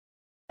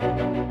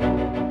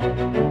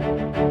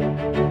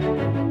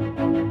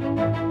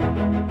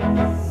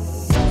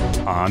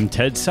I'm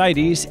Ted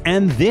Seides,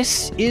 and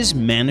this is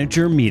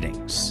Manager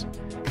Meetings.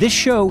 This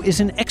show is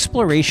an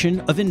exploration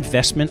of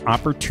investment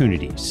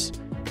opportunities.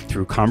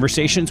 Through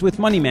conversations with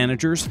money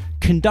managers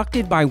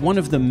conducted by one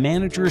of the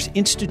manager's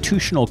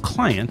institutional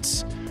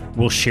clients,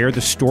 we'll share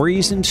the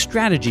stories and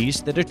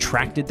strategies that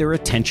attracted their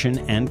attention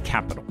and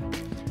capital.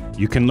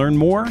 You can learn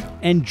more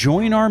and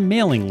join our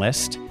mailing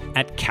list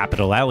at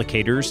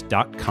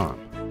capitalallocators.com.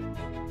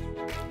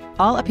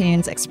 All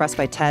opinions expressed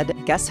by Ted,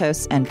 guest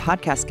hosts, and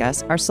podcast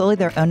guests are solely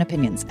their own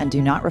opinions and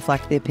do not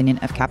reflect the opinion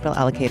of Capital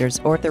Allocators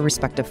or their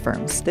respective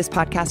firms. This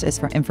podcast is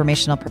for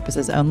informational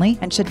purposes only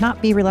and should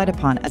not be relied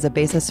upon as a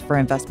basis for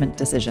investment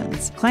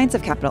decisions. Clients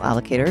of Capital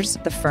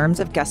Allocators, the firms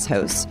of guest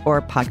hosts,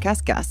 or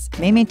podcast guests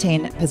may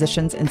maintain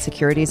positions in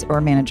securities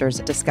or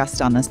managers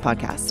discussed on this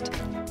podcast.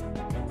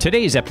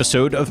 Today's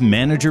episode of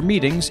Manager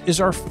Meetings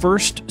is our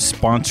first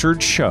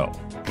sponsored show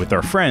with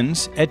our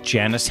friends at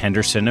Janus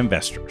Henderson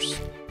Investors.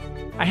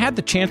 I had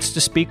the chance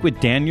to speak with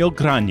Daniel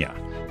Graña,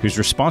 who's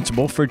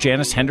responsible for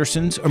Janus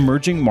Henderson's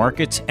emerging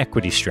markets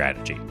equity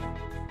strategy.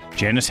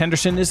 Janus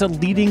Henderson is a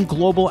leading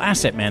global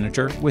asset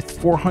manager with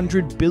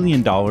 $400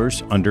 billion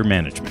under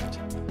management.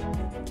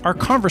 Our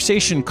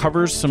conversation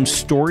covers some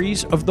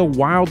stories of the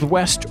Wild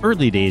West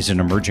early days in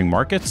emerging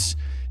markets,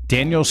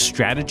 Daniel's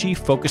strategy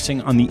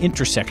focusing on the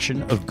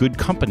intersection of good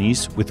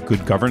companies with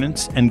good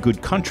governance and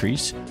good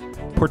countries,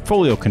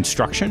 portfolio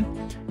construction,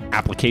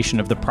 application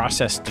of the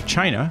process to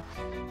China,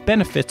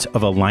 benefits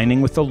of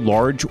aligning with a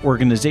large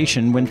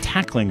organization when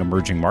tackling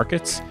emerging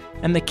markets,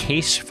 and the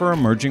case for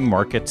emerging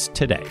markets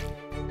today.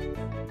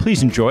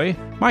 Please enjoy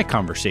my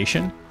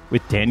conversation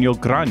with Daniel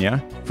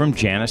Graña from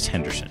Janus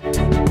Henderson.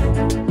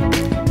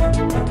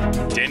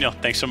 Daniel,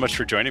 thanks so much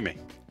for joining me.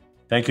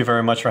 Thank you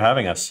very much for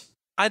having us.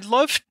 I'd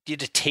love you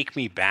to take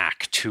me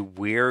back to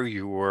where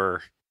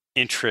your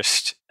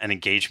interest and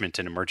engagement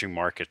in emerging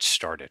markets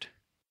started.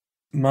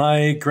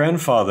 My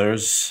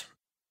grandfather's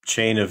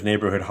chain of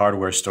neighborhood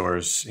hardware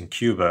stores in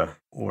Cuba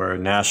were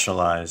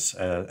nationalized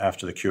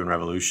after the Cuban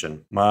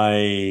Revolution.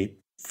 My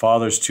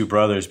father's two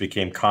brothers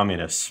became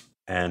communists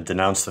and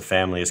denounced the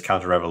family as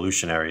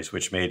counter-revolutionaries,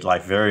 which made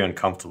life very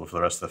uncomfortable for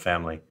the rest of the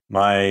family.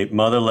 My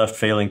mother left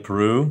failing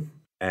Peru,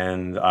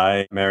 and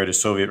I married a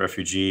Soviet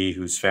refugee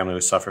whose family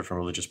was suffered from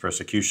religious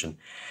persecution.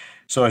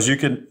 So as you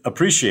can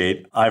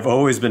appreciate, I've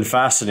always been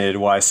fascinated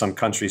why some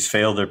countries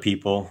failed their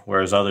people,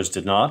 whereas others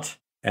did not.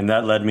 And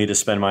that led me to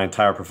spend my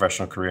entire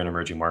professional career in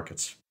emerging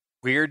markets.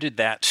 Where did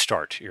that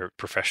start, your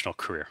professional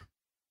career?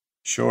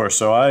 Sure.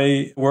 So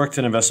I worked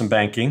in investment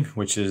banking,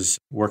 which is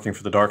working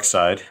for the dark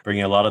side,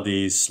 bringing a lot of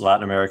these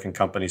Latin American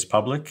companies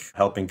public,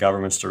 helping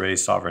governments to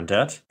raise sovereign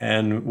debt.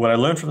 And what I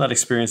learned from that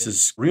experience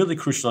is really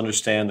crucial to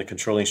understand the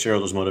controlling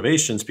shareholders'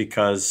 motivations,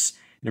 because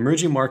in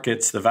emerging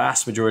markets, the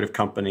vast majority of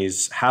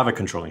companies have a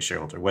controlling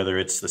shareholder, whether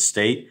it's the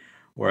state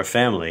or a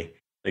family.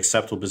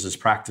 Acceptable business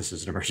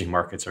practices in emerging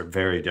markets are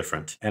very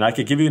different. And I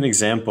could give you an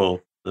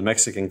example, the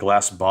Mexican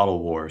glass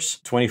bottle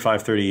wars.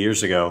 25, 30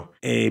 years ago,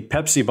 a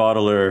Pepsi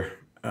bottler,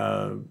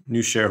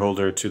 new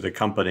shareholder to the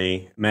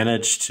company,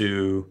 managed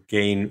to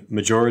gain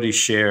majority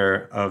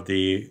share of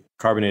the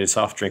carbonated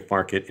soft drink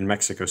market in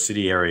Mexico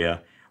City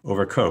area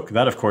over Coke.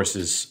 That, of course,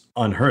 is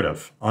unheard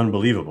of,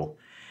 unbelievable.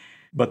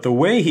 But the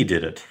way he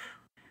did it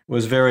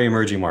was very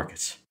emerging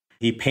markets.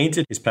 He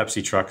painted his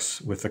Pepsi trucks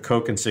with the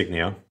Coke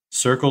insignia,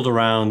 circled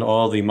around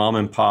all the mom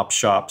and pop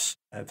shops.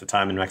 At the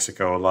time in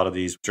Mexico, a lot of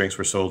these drinks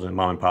were sold in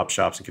mom and pop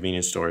shops and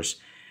convenience stores,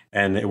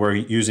 and they were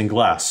using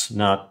glass,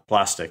 not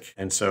plastic.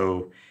 And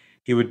so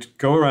he would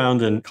go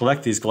around and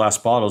collect these glass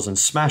bottles and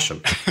smash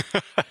them.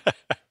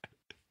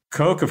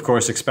 Coke, of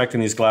course,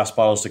 expecting these glass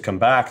bottles to come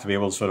back to be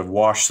able to sort of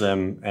wash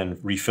them and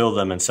refill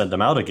them and send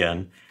them out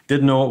again,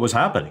 didn't know what was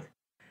happening.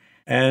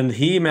 And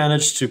he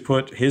managed to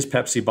put his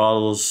Pepsi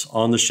bottles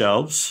on the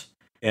shelves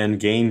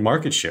and gain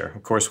market share.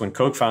 Of course, when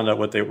Coke found out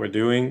what they were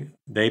doing,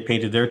 they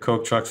painted their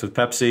Coke trucks with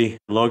Pepsi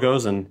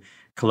logos and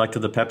collected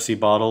the Pepsi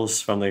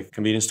bottles from the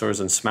convenience stores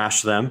and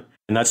smashed them.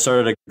 And that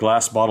started a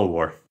glass bottle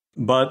war.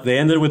 But they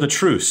ended with a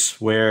truce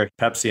where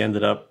Pepsi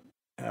ended up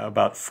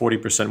about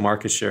 40%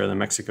 market share in the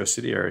Mexico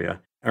City area,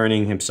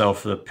 earning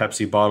himself the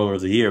Pepsi Bottler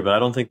of the Year. But I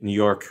don't think New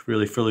York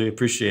really fully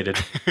appreciated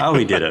how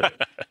he did it.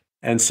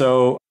 And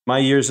so my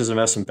years as an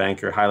investment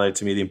banker highlighted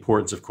to me the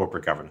importance of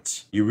corporate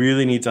governance. You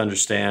really need to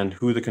understand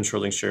who the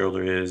controlling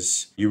shareholder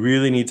is. You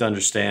really need to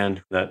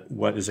understand that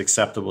what is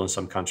acceptable in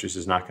some countries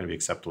is not going to be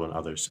acceptable in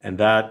others. And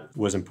that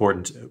was an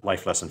important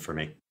life lesson for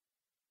me.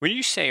 When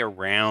you say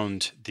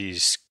around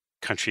these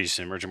countries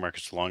and emerging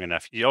markets long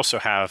enough, you also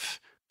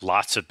have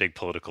lots of big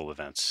political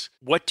events.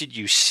 What did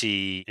you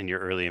see in your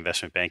early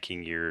investment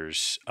banking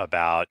years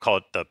about, call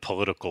it the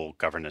political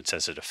governance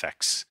as it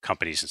affects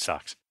companies and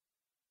stocks?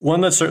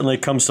 One that certainly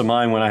comes to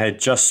mind when I had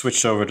just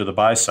switched over to the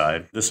buy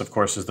side, this of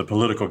course is the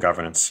political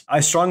governance. I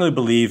strongly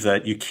believe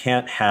that you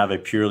can't have a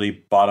purely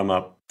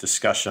bottom-up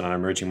discussion on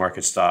emerging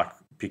market stock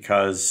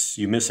because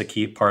you miss a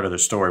key part of the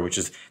story, which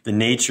is the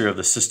nature of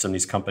the system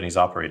these companies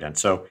operate in.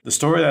 So the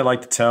story I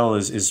like to tell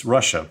is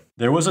Russia.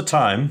 There was a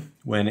time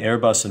when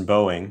Airbus and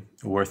Boeing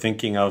were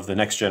thinking of the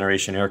next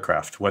generation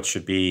aircraft, what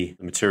should be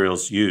the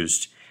materials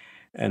used.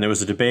 And there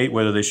was a debate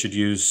whether they should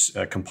use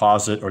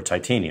composite or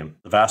titanium.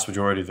 The vast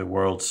majority of the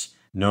world's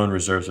known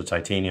reserves of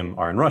titanium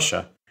are in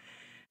Russia.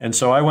 And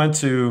so I went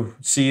to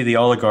see the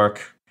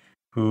oligarch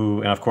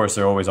who, and of course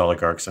there are always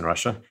oligarchs in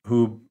Russia,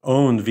 who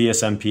owned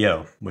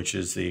VSMPO, which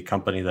is the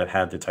company that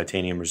had the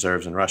titanium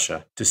reserves in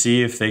Russia, to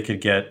see if they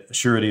could get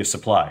surety of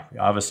supply.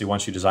 Obviously,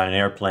 once you design an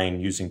airplane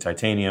using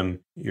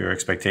titanium, your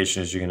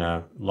expectation is you're going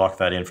to lock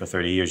that in for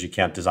 30 years. You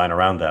can't design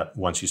around that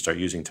once you start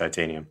using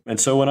titanium. And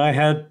so when I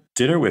had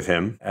dinner with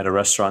him at a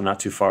restaurant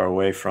not too far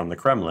away from the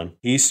Kremlin,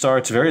 he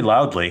starts very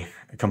loudly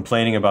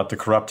complaining about the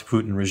corrupt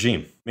Putin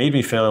regime. Made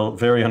me feel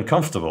very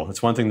uncomfortable.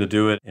 It's one thing to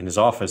do it in his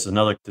office,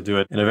 another to do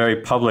it in a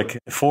very public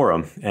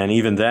forum. And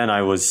even then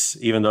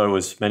even though it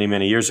was many,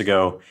 many years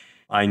ago,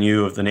 I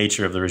knew of the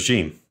nature of the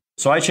regime.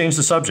 So I changed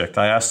the subject.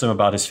 I asked him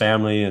about his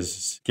family,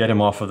 get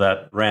him off of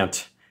that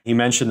rant. He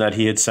mentioned that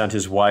he had sent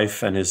his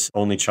wife and his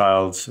only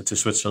child to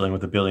Switzerland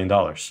with $1 billion.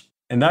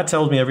 And that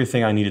tells me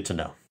everything I needed to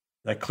know.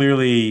 That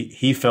clearly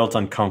he felt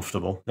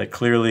uncomfortable, that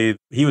clearly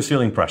he was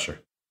feeling pressure.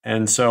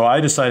 And so I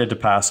decided to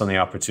pass on the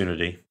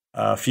opportunity.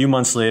 A few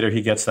months later,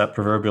 he gets that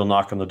proverbial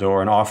knock on the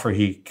door, an offer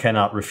he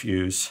cannot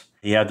refuse.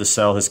 He had to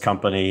sell his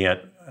company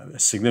at a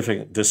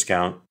significant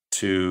discount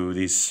to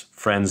these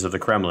friends of the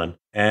Kremlin.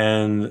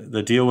 And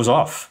the deal was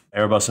off.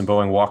 Airbus and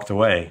Boeing walked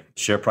away.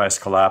 Share price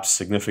collapsed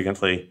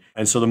significantly.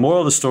 And so the moral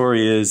of the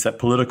story is that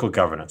political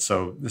governance.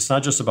 So it's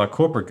not just about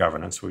corporate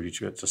governance, which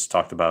we just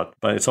talked about,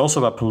 but it's also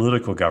about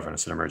political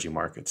governance in emerging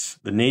markets.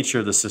 The nature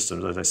of the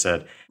systems, as I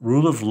said,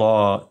 rule of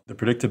law, the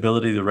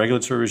predictability, the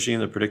regulatory regime,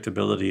 the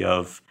predictability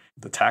of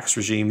the tax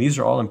regime. These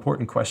are all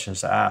important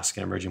questions to ask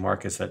in emerging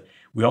markets that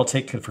we all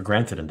take for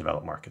granted in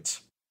developed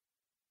markets.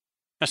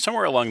 Now,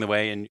 somewhere along the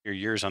way in your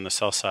years on the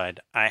sell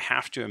side, I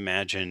have to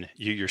imagine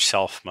you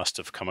yourself must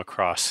have come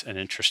across an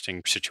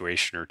interesting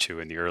situation or two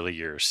in the early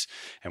years.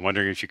 I'm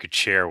wondering if you could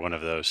share one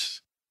of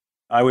those.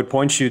 I would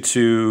point you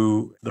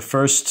to the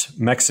first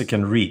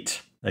Mexican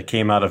REIT that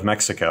came out of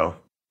Mexico.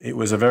 It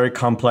was a very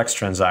complex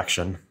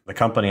transaction. The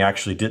company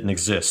actually didn't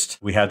exist.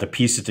 We had to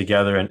piece it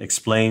together and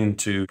explain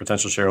to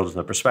potential shareholders in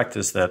the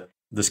prospectus that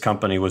this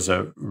company was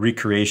a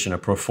recreation, a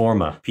pro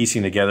forma,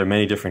 piecing together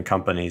many different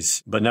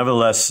companies. But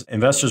nevertheless,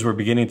 investors were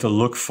beginning to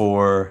look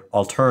for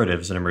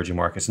alternatives in emerging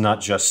markets, not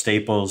just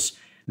staples,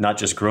 not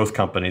just growth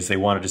companies. They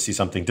wanted to see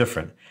something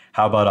different.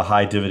 How about a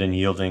high dividend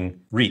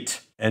yielding REIT?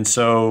 And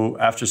so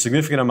after a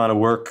significant amount of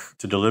work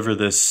to deliver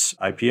this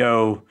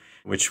IPO,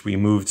 which we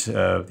moved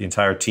the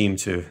entire team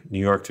to New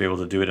York to be able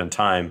to do it in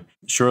time.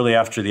 Shortly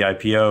after the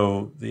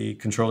IPO, the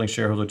controlling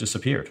shareholder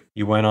disappeared.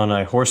 He went on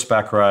a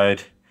horseback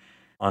ride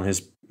on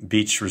his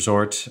beach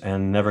resort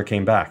and never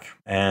came back.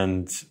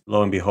 And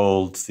lo and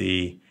behold,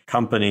 the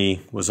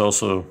company was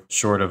also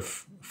short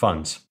of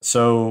funds.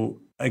 So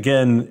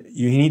again,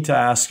 you need to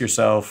ask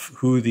yourself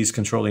who these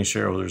controlling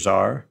shareholders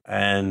are,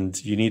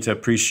 and you need to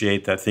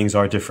appreciate that things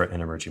are different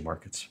in emerging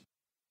markets.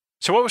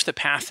 So what was the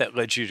path that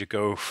led you to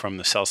go from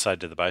the sell side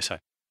to the buy side?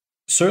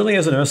 Certainly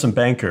as an investment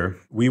banker,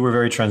 we were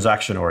very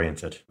transaction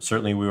oriented.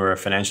 Certainly we were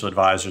financial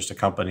advisors to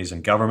companies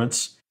and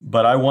governments,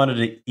 but I wanted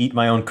to eat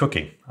my own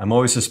cooking. I'm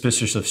always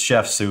suspicious of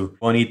chefs who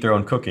won't eat their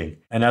own cooking.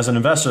 And as an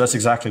investor, that's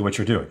exactly what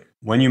you're doing.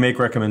 When you make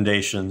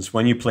recommendations,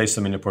 when you place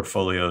them into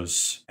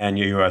portfolios, and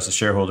you as a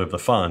shareholder of the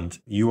fund,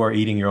 you are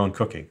eating your own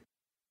cooking.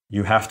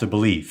 You have to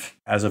believe.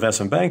 As an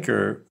investment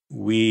banker,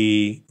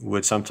 we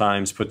would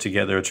sometimes put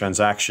together a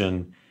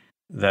transaction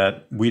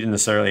that we didn't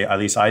necessarily, at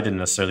least I didn't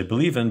necessarily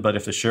believe in, but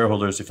if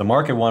the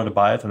market wanted to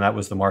buy it, then that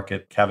was the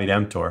market caveat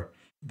emptor.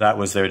 That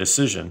was their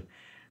decision.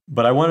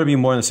 But I wanted to be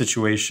more in a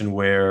situation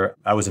where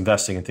I was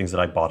investing in things that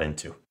I bought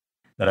into,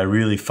 that I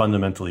really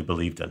fundamentally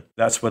believed in.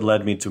 That's what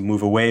led me to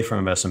move away from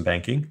investment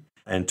banking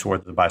and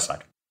toward the buy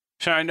side.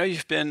 So I know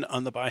you've been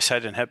on the buy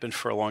side and have been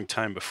for a long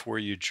time before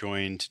you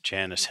joined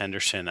Janus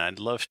Henderson. I'd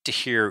love to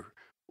hear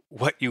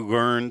what you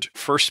learned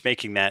first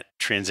making that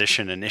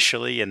transition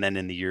initially and then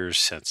in the years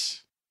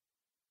since.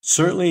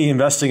 Certainly,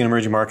 investing in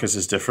emerging markets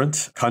is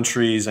different.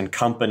 Countries and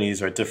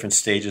companies are at different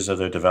stages of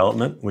their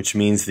development, which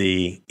means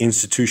the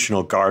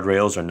institutional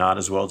guardrails are not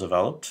as well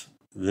developed.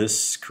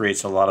 This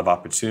creates a lot of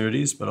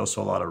opportunities, but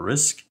also a lot of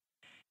risk.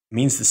 It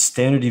means the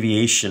standard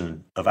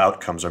deviation of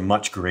outcomes are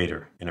much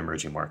greater in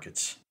emerging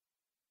markets.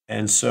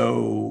 And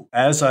so,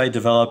 as I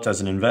developed as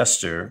an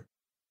investor,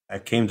 I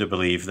came to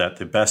believe that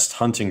the best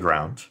hunting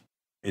ground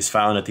is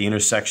found at the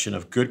intersection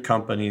of good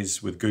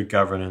companies with good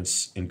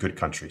governance in good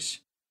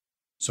countries.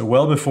 So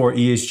well before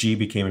ESG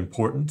became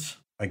important,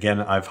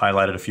 again, I've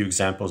highlighted a few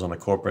examples on the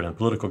corporate and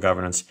political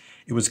governance,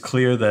 it was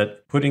clear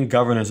that putting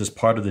governance as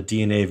part of the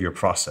DNA of your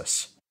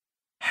process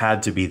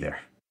had to be there.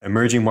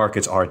 Emerging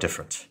markets are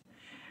different.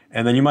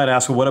 And then you might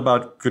ask, well, what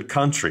about good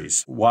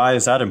countries? Why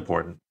is that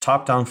important?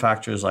 Top-down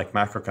factors like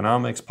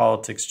macroeconomics,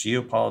 politics,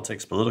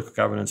 geopolitics, political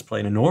governance play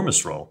an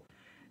enormous role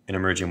in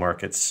emerging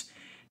markets.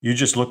 You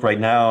just look right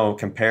now,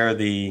 compare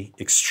the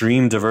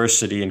extreme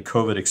diversity in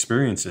COVID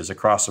experiences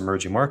across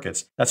emerging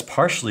markets. That's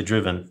partially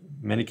driven,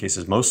 in many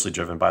cases, mostly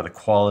driven by the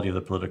quality of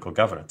the political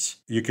governance.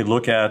 You could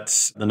look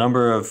at the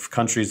number of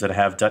countries that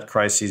have debt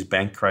crises,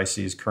 bank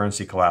crises,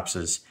 currency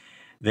collapses.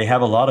 They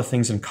have a lot of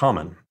things in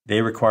common.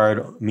 They required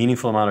a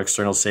meaningful amount of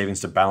external savings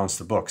to balance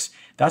the books.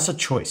 That's a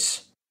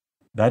choice.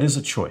 That is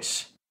a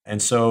choice.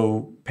 And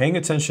so paying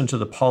attention to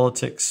the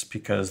politics,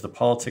 because the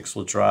politics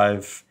will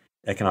drive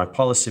economic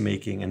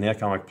policymaking, and the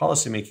economic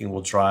policymaking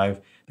will drive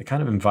the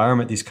kind of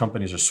environment these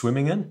companies are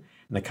swimming in and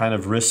the kind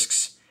of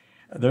risks.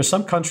 There are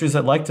some countries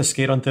that like to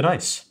skate on thin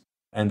ice,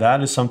 and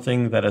that is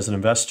something that as an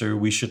investor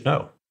we should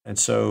know. And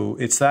so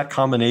it's that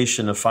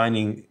combination of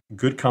finding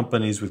good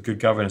companies with good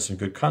governance in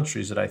good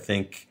countries that I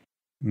think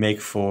make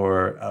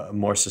for a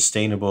more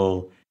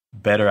sustainable,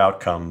 better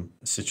outcome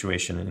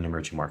situation in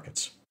emerging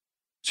markets.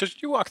 So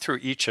as you walk through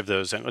each of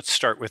those, and let's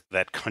start with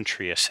that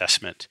country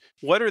assessment.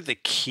 What are the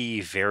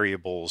key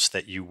variables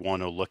that you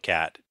want to look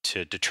at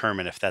to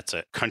determine if that's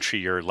a country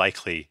you're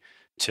likely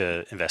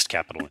to invest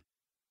capital in?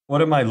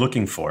 What am I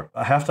looking for?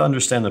 I have to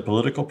understand the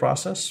political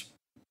process.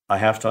 I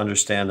have to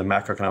understand the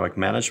macroeconomic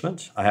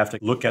management. I have to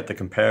look at the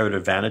comparative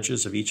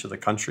advantages of each of the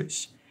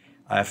countries.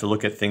 I have to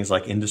look at things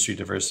like industry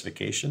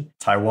diversification.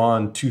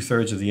 Taiwan,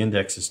 2/3 of the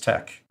index is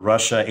tech.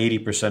 Russia,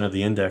 80% of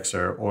the index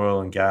are oil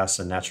and gas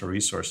and natural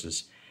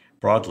resources.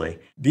 Broadly.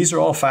 These are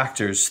all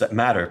factors that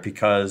matter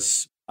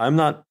because I'm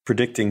not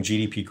predicting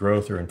GDP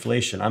growth or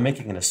inflation. I'm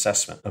making an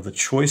assessment of the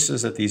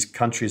choices that these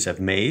countries have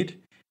made.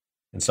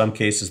 In some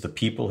cases, the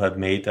people have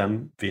made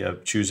them via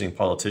choosing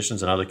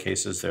politicians. In other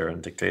cases, they're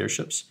in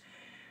dictatorships.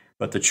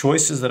 But the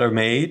choices that are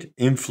made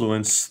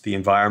influence the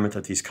environment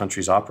that these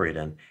countries operate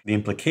in. The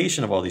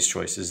implication of all these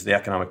choices is the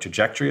economic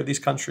trajectory of these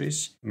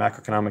countries,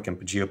 macroeconomic and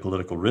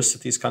geopolitical risks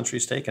that these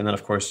countries take. And then,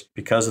 of course,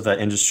 because of that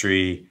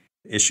industry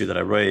issue that I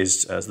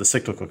raised as the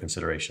cyclical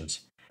considerations.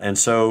 And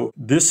so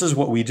this is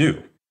what we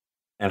do.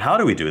 And how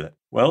do we do that?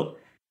 Well,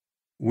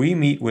 we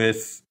meet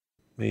with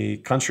the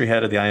country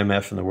head of the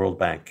IMF and the World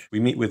Bank. We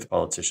meet with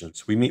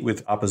politicians. We meet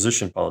with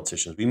opposition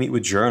politicians. We meet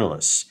with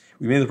journalists.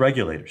 We meet with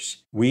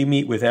regulators. We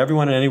meet with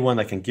everyone and anyone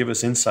that can give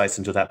us insights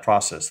into that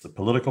process, the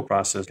political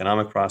process,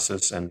 economic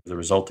process, and the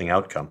resulting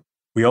outcome.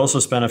 We also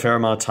spend a fair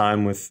amount of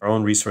time with our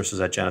own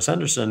resources at Janus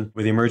Henderson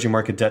with the emerging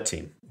market debt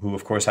team, who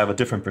of course have a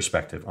different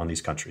perspective on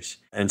these countries.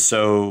 And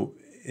so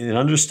an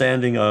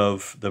understanding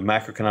of the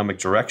macroeconomic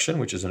direction,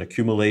 which is an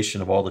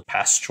accumulation of all the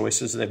past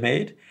choices they've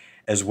made,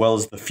 as well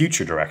as the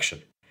future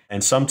direction.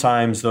 And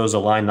sometimes those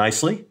align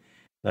nicely,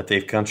 that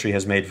the country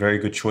has made very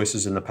good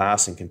choices in the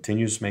past and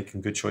continues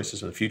making good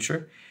choices in the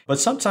future. But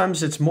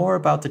sometimes it's more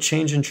about the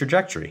change in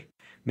trajectory.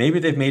 Maybe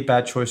they've made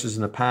bad choices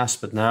in the past,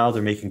 but now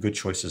they're making good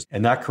choices,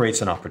 and that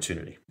creates an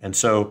opportunity. And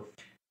so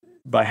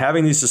by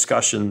having these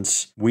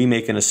discussions, we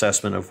make an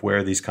assessment of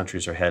where these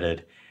countries are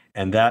headed,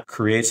 and that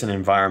creates an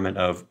environment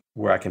of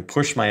where I can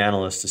push my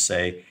analysts to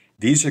say,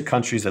 these are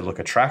countries that look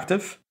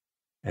attractive,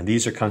 and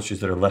these are countries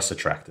that are less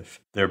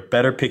attractive. They're a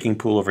better picking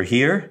pool over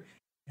here,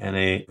 and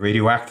a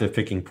radioactive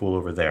picking pool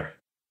over there.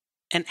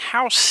 And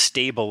how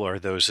stable are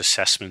those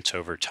assessments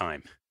over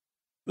time?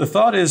 The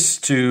thought is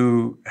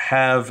to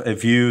have a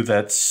view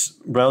that's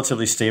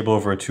relatively stable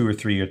over a 2 or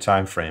 3 year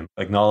time frame,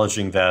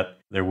 acknowledging that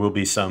there will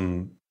be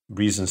some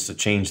reasons to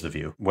change the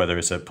view, whether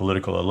it's a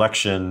political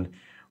election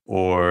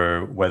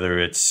or whether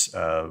it's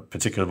a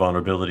particular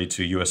vulnerability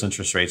to U.S.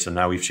 interest rates, and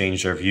now we've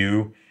changed our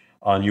view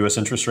on U.S.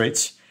 interest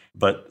rates.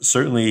 But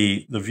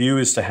certainly the view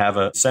is to have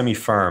a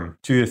semi-firm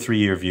 2 to 3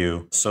 year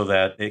view so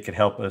that it can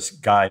help us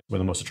guide where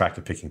the most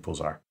attractive picking pools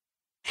are.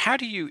 How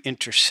do you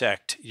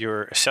intersect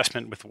your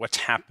assessment with what's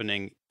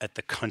happening at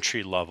the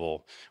country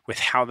level with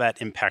how that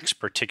impacts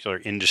particular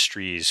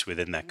industries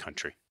within that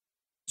country?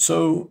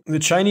 So the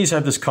Chinese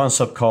have this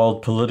concept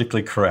called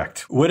politically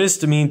correct. What is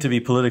to mean to be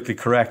politically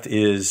correct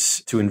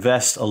is to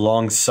invest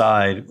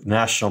alongside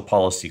national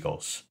policy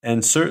goals.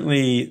 And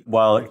certainly,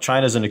 while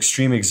China is an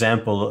extreme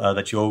example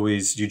that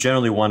you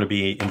generally want to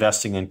be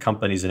investing in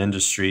companies and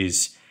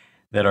industries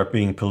that are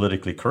being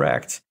politically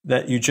correct,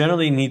 that you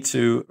generally need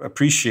to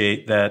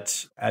appreciate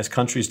that as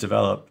countries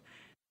develop,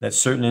 that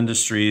certain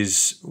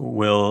industries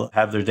will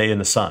have their day in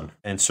the sun.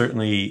 And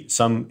certainly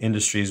some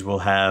industries will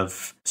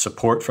have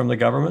support from the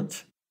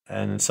government,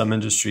 and some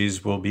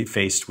industries will be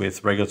faced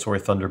with regulatory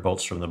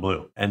thunderbolts from the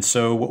blue. And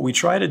so what we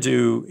try to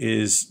do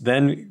is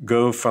then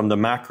go from the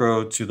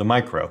macro to the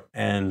micro.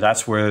 And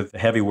that's where the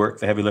heavy work,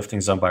 the heavy lifting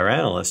is done by our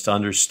analysts to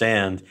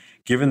understand,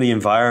 given the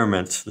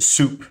environment, the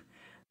soup,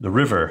 the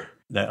river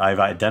that I've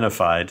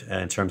identified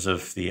in terms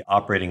of the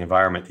operating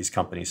environment these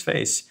companies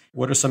face,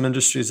 what are some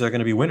industries that are going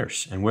to be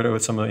winners? And what are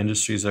some of the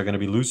industries that are going to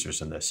be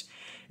losers in this?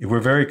 If we're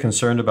very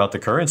concerned about the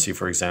currency,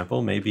 for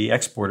example, maybe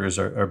exporters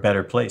are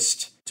better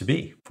placed to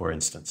be, for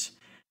instance.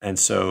 And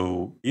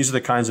so these are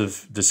the kinds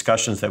of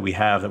discussions that we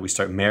have, that we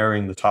start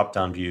marrying the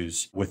top-down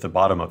views with the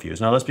bottom-up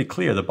views. Now, let's be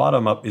clear, the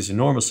bottom-up is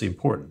enormously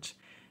important.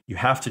 You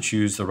have to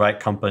choose the right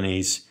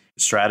companies,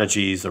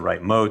 strategies, the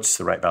right moats,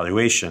 the right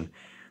valuation.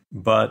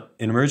 But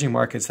in emerging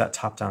markets, that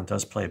top-down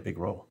does play a big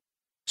role.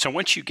 So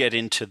once you get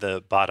into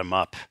the bottom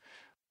up,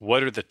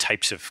 what are the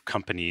types of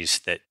companies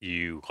that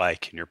you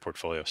like in your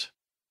portfolios?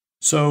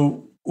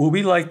 So what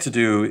we like to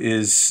do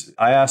is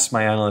I ask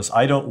my analysts,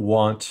 I don't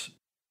want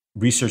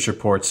research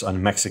reports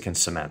on Mexican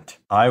cement.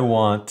 I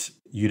want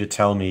you to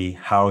tell me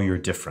how you're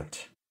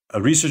different.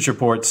 A research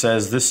report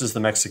says this is the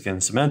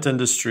Mexican cement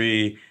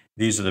industry.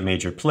 These are the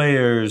major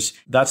players.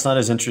 That's not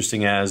as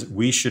interesting as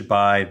we should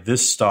buy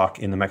this stock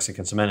in the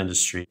Mexican cement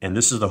industry. And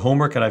this is the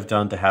homework that I've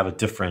done to have a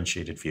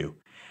differentiated view.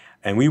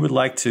 And we would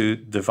like to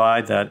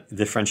divide that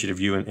differentiated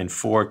view in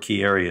four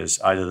key areas.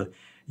 Either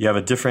you have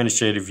a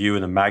differentiated view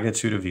in the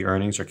magnitude of the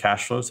earnings or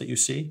cash flows that you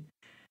see.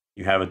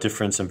 You have a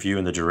difference in view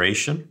in the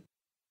duration,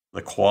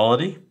 the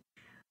quality,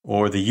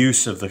 or the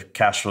use of the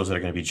cash flows that are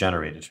going to be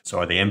generated. So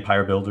are they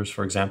empire builders,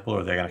 for example,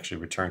 or are they going to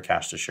actually return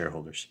cash to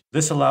shareholders?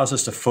 This allows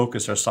us to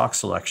focus our stock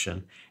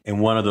selection in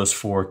one of those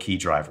four key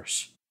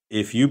drivers.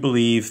 If you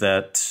believe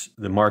that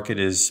the market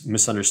is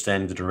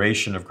misunderstanding the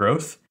duration of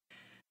growth,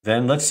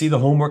 then let's see the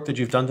homework that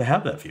you've done to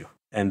have that view.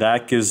 And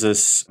that gives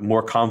us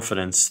more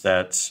confidence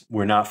that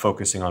we're not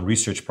focusing on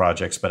research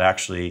projects, but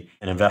actually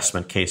an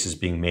investment case is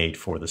being made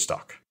for the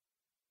stock.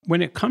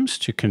 When it comes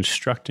to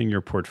constructing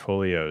your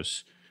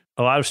portfolios,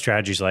 a lot of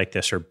strategies like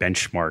this are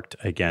benchmarked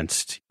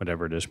against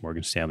whatever it is,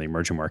 Morgan Stanley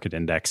Emerging Market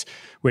Index,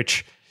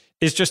 which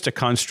is just a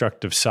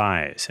construct of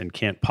size and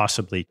can't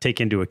possibly take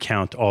into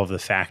account all of the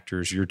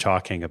factors you're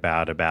talking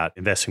about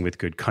investing with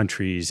good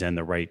countries and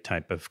the right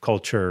type of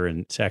culture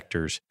and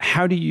sectors.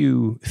 How do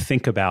you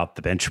think about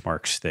the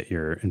benchmarks that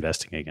you're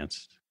investing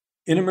against?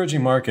 In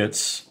emerging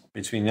markets,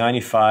 between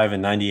 95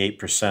 and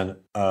 98%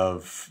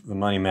 of the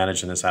money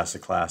managed in this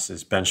asset class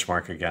is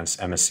benchmarked against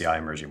MSCI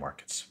emerging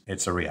markets.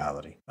 It's a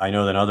reality. I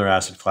know that in other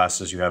asset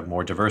classes, you have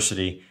more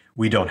diversity.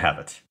 We don't have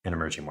it in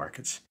emerging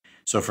markets.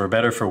 So for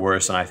better, for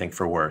worse, and I think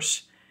for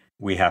worse,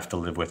 we have to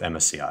live with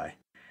MSCI.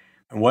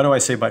 And what do I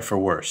say by for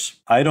worse?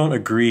 I don't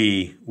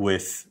agree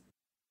with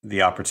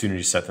the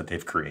opportunity set that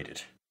they've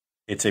created.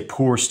 It's a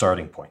poor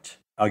starting point.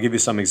 I'll give you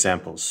some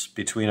examples.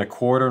 Between a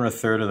quarter and a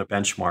third of the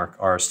benchmark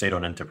are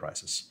state-owned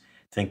enterprises.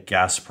 Think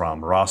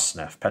Gazprom,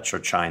 Rosneft,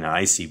 PetroChina,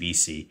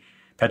 ICBC,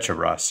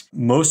 Petrobras.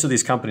 Most of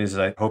these companies,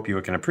 that I hope you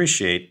can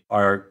appreciate,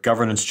 are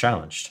governance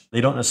challenged.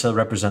 They don't necessarily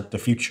represent the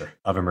future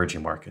of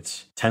emerging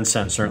markets.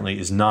 Tencent certainly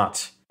is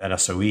not an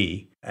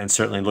SOE, and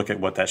certainly look at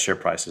what that share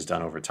price has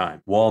done over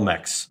time.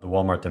 Walmex, the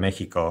Walmart de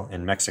Mexico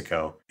in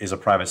Mexico, is a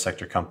private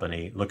sector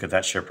company. Look at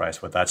that share price,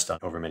 what that's done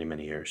over many,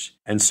 many years.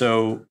 And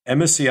so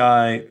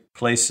MSCI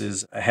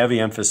places a heavy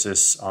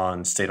emphasis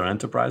on state-owned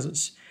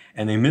enterprises,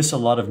 and they miss a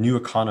lot of new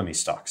economy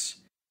stocks.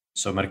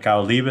 So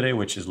Mercado Libre,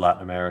 which is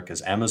Latin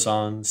America's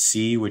Amazon,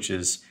 Sea, which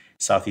is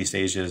Southeast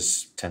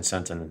Asia's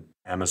Tencent and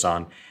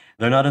Amazon,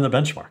 they're not in the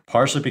benchmark,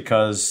 partially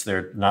because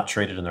they're not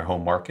traded in their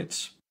home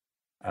markets.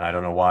 And I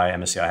don't know why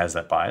MSCI has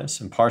that bias,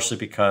 and partially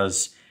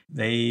because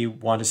they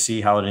want to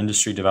see how an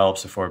industry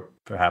develops before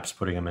perhaps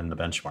putting them in the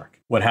benchmark.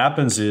 What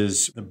happens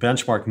is the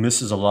benchmark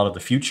misses a lot of the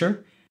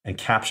future and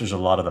captures a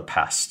lot of the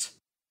past.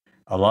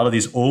 A lot of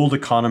these old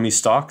economy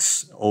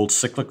stocks, old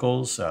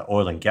cyclicals,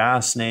 oil and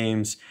gas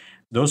names,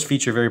 those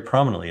feature very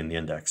prominently in the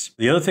index.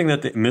 The other thing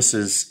that it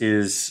misses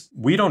is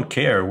we don't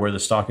care where the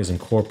stock is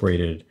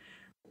incorporated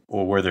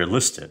or where they're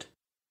listed.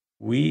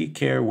 We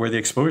care where the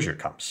exposure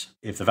comes.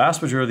 If the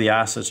vast majority of the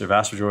assets or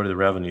vast majority of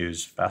the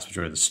revenues, vast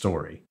majority of the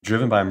story,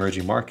 driven by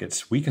emerging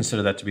markets, we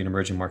consider that to be an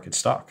emerging market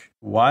stock.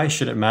 Why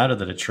should it matter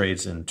that it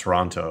trades in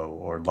Toronto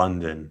or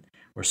London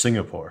or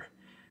Singapore?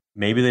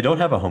 Maybe they don't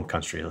have a home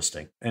country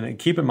listing. And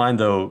keep in mind,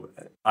 though,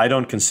 I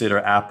don't consider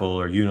Apple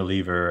or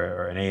Unilever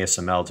or an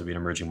ASML to be an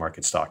emerging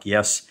market stock.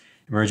 Yes,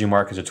 emerging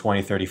markets are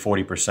 20, 30,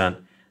 40%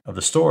 of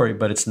the story,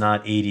 but it's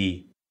not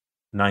 80,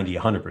 90,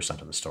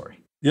 100% of the story.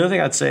 The other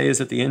thing I'd say is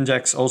that the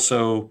index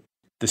also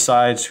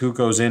decides who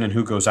goes in and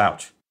who goes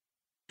out.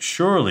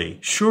 Surely,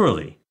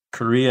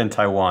 Korea and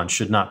Taiwan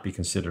should not be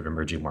considered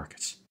emerging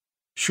markets.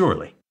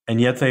 Surely.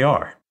 And yet they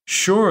are.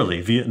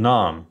 Surely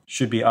Vietnam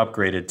should be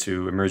upgraded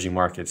to emerging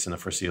markets in the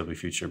foreseeable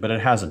future, but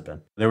it hasn't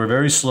been. They were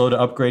very slow to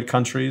upgrade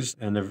countries,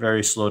 and they're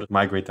very slow to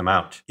migrate them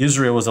out.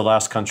 Israel was the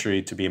last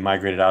country to be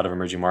migrated out of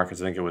emerging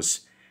markets. I think it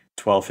was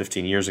 12,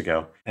 15 years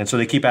ago. And so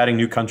they keep adding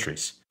new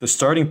countries. The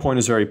starting point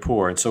is very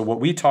poor. And so what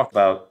we talk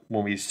about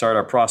when we start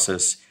our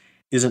process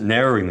isn't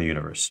narrowing the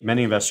universe.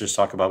 Many investors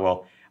talk about,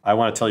 well, I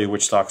want to tell you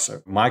which stocks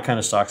are my kind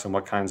of stocks and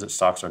what kinds of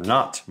stocks are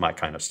not my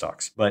kind of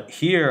stocks. But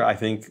here, I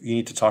think you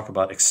need to talk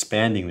about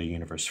expanding the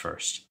universe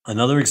first.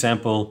 Another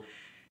example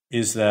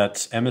is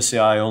that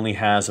MSCI only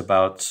has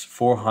about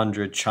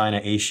 400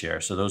 China A-share.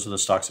 So those are the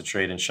stocks that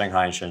trade in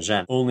Shanghai and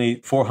Shenzhen. Only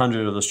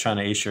 400 of those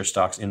China A-share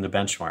stocks in the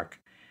benchmark.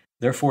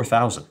 They're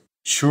 4,000.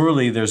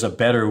 Surely there's a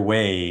better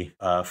way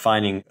of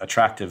finding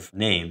attractive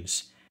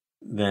names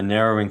than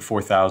narrowing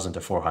 4,000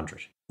 to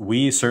 400.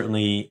 We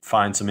certainly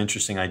find some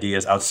interesting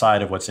ideas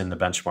outside of what's in the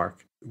benchmark.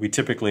 We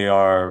typically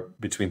are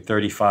between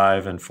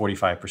 35 and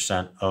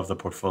 45% of the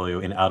portfolio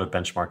in out of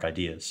benchmark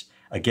ideas.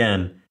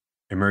 Again,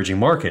 emerging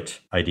market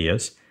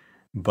ideas,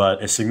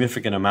 but a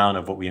significant amount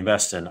of what we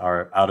invest in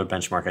are out of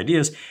benchmark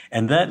ideas.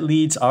 And that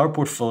leads our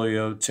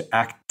portfolio to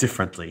act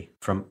differently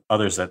from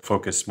others that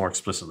focus more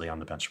explicitly on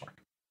the benchmark.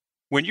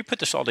 When you put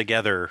this all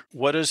together,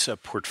 what does a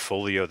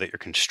portfolio that you're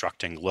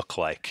constructing look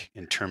like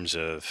in terms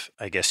of,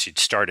 I guess you'd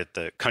start at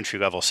the country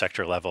level,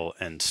 sector level,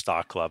 and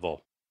stock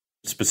level?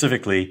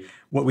 Specifically,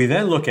 what we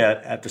then look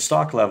at the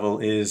stock level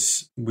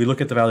is we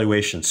look at the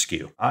valuation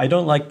skew. I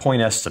don't like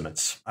point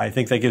estimates. I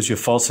think that gives you a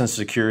false sense of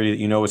security that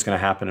you know what's going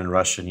to happen in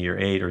Russia in year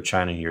 8 or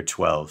China in year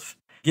 12.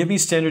 Give me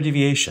standard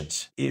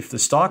deviations. If the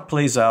stock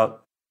plays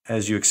out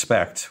as you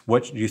expect,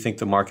 what do you think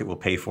the market will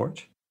pay for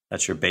it?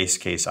 That's your base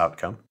case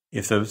outcome.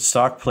 If the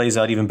stock plays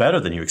out even better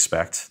than you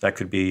expect, that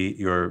could be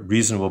your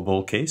reasonable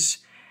bull case.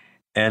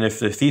 And if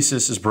the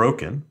thesis is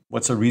broken,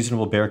 what's a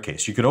reasonable bear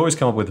case? You could always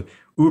come up with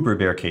uber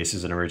bear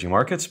cases in emerging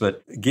markets,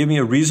 but give me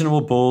a reasonable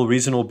bull,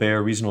 reasonable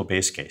bear, reasonable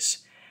base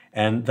case.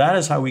 And that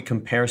is how we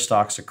compare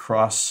stocks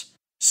across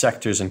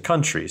sectors and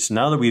countries.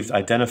 Now that we've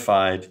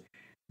identified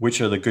which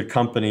are the good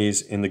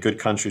companies in the good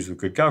countries with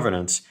good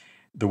governance,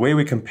 the way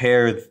we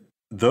compare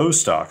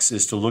those stocks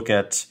is to look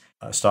at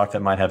a stock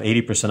that might have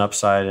 80%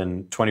 upside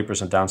and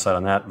 20% downside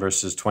on that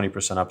versus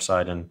 20%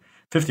 upside and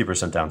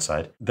 50%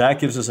 downside. That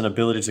gives us an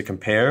ability to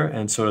compare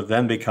and sort of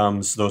then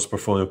becomes those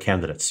portfolio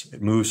candidates.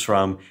 It moves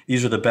from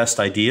these are the best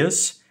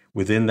ideas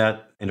within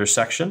that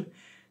intersection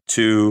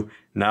to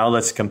now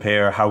let's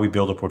compare how we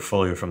build a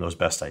portfolio from those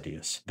best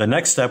ideas. The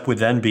next step would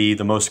then be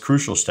the most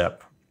crucial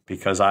step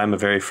because I'm a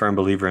very firm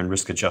believer in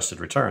risk-adjusted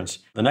returns.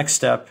 The next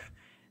step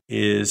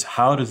is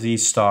how do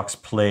these stocks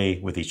play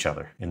with each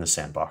other in the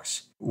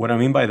sandbox? What I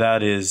mean by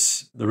that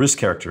is the risk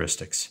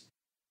characteristics.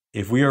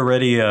 If we are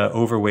already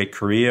overweight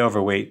Korea,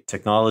 overweight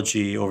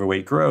technology,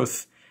 overweight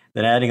growth,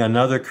 then adding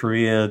another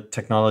Korea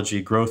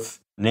technology growth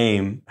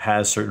name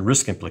has certain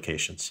risk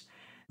implications.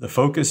 The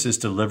focus is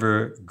to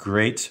deliver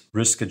great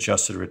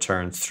risk-adjusted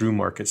returns through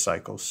market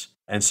cycles.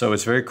 And so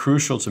it's very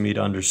crucial to me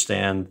to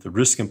understand the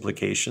risk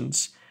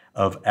implications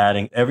of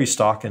adding every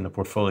stock in the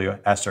portfolio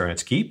has to earn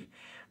its keep,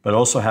 but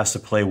also has to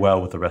play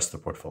well with the rest of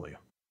the portfolio.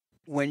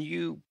 When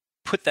you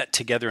put that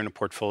together in a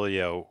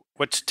portfolio,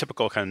 what's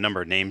typical kind of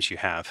number of names you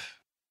have?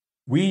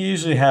 We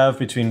usually have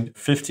between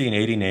 50 and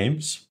 80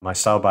 names. My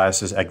style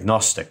bias is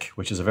agnostic,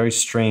 which is a very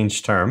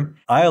strange term.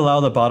 I allow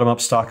the bottom-up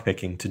stock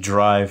picking to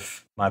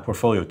drive my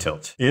portfolio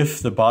tilt.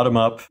 If the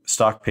bottom-up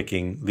stock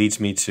picking leads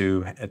me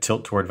to a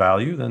tilt toward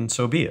value, then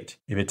so be it.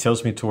 If it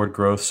tilts me toward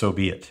growth, so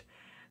be it.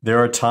 There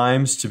are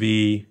times to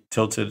be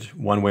tilted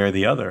one way or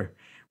the other.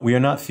 We are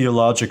not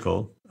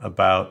theological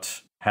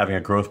about having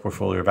a growth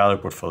portfolio or value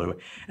portfolio.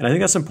 And I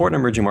think that's important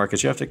in emerging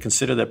markets. You have to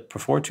consider that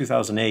before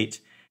 2008,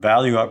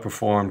 value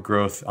outperformed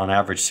growth on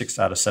average 6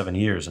 out of 7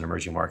 years in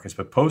emerging markets.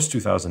 But post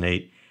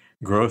 2008,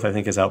 growth, I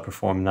think, has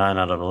outperformed 9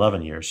 out of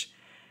 11 years.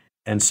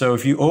 And so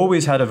if you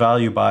always had a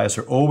value bias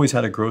or always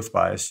had a growth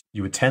bias,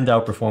 you would tend to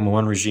outperform in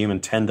one regime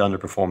and tend to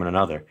underperform in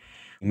another.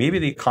 Maybe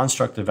the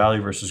construct of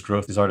value versus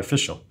growth is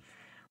artificial.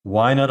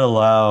 Why not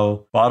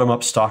allow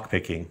bottom-up stock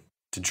picking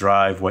to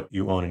drive what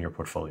you own in your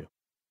portfolio?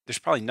 There's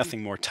probably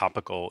nothing more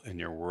topical in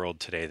your world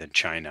today than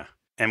China.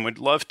 And would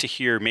love to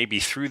hear maybe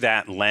through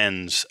that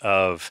lens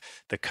of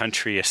the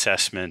country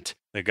assessment,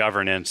 the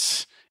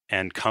governance,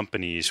 and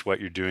companies, what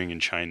you're doing in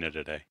China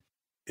today.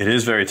 It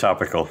is very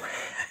topical.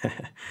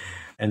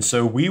 And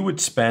so we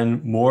would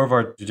spend more of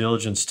our due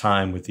diligence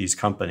time with these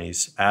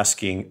companies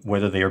asking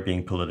whether they are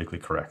being politically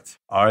correct.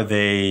 Are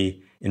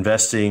they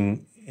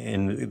investing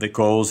in the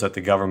goals that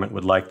the government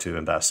would like to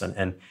invest in?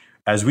 And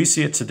as we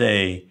see it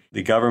today,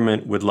 the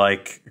government would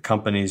like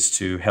companies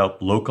to help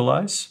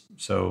localize.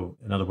 So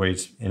in other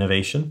words,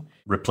 innovation,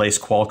 replace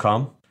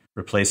Qualcomm,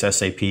 replace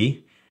SAP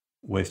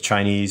with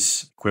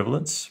Chinese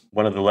equivalents.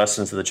 One of the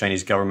lessons that the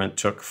Chinese government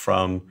took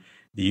from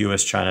the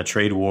US-China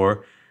trade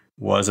war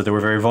was that they were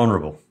very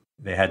vulnerable.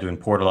 They had to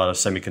import a lot of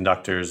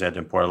semiconductors. They had to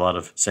import a lot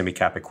of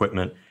semi-cap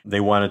equipment. They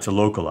wanted to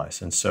localize.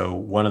 And so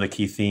one of the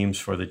key themes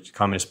for the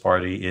Communist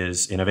Party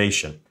is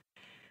innovation.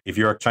 If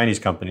you're a Chinese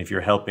company, if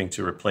you're helping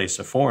to replace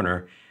a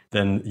foreigner,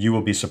 then you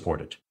will be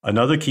supported.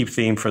 Another key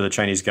theme for the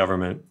Chinese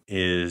government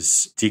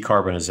is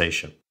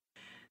decarbonization.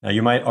 Now,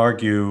 you might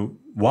argue,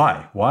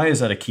 why? Why is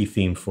that a key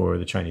theme for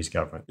the Chinese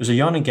government? There's a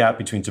yawning gap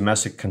between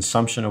domestic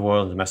consumption of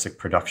oil and domestic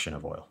production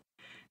of oil.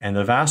 And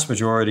the vast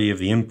majority of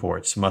the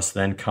imports must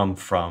then come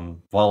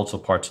from volatile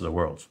parts of the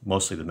world,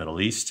 mostly the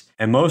Middle East.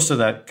 And most of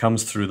that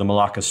comes through the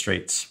Malacca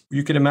Straits.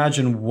 You could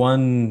imagine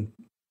one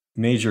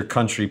major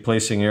country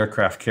placing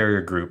aircraft carrier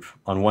group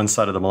on one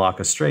side of the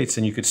Malacca Straits,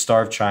 and you could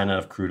starve China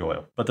of crude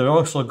oil. But there are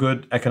also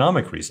good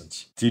economic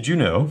reasons. Did you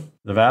know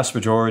the vast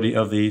majority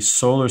of the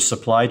solar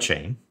supply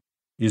chain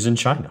is in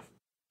China?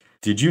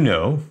 Did you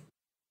know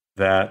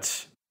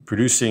that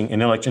producing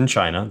in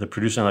China, the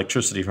producing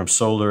electricity from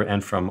solar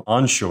and from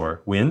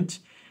onshore wind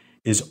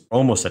is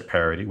almost at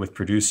parity with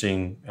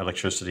producing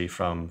electricity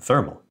from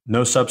thermal?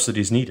 No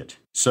subsidies needed.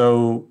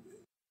 So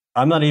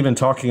I'm not even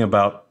talking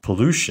about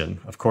pollution.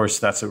 Of course,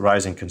 that's a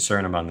rising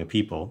concern among the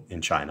people in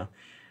China.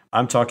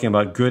 I'm talking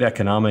about good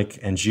economic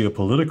and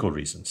geopolitical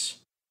reasons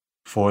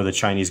for the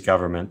Chinese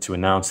government to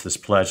announce this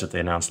pledge that they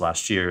announced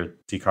last year,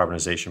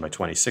 decarbonization by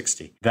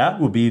 2060. That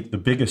will be the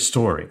biggest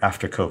story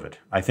after COVID.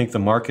 I think the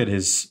market,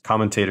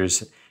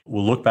 commentators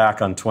will look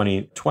back on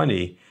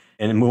 2020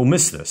 and we'll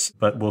miss this,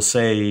 but we'll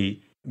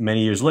say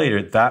many years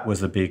later, that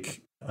was the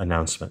big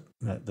announcement.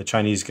 The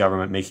Chinese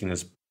government making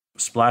this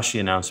splashy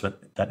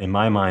announcement that in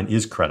my mind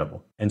is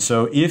credible. And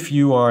so if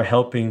you are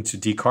helping to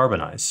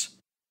decarbonize,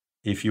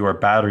 if you are a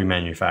battery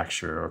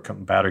manufacturer or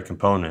battery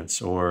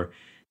components, or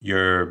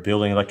you're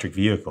building electric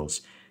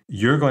vehicles,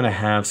 you're going to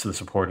have the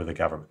support of the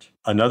government.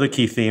 Another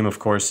key theme, of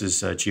course,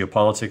 is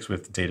geopolitics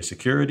with data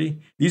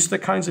security. These are the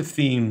kinds of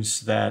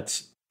themes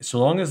that, so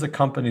long as the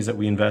companies that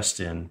we invest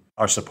in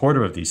are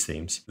supportive of these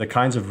themes, the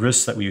kinds of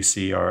risks that we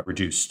see are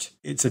reduced.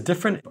 It's a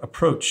different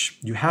approach.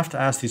 You have to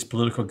ask these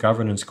political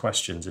governance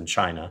questions in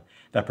China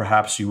that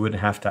perhaps you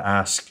wouldn't have to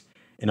ask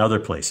in other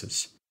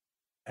places.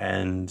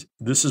 And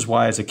this is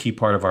why it's a key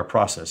part of our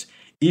process.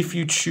 If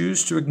you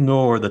choose to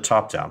ignore the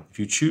top-down, if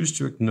you choose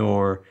to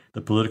ignore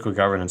the political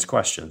governance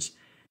questions,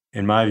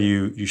 in my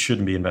view, you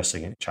shouldn't be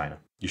investing in China.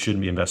 You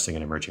shouldn't be investing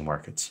in emerging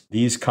markets.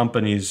 These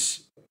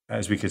companies,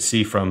 as we could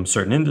see from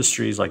certain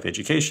industries like the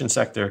education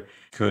sector,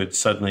 could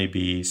suddenly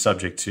be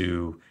subject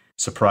to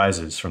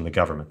surprises from the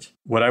government.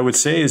 What I would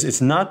say is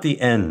it's not the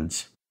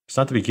end. It's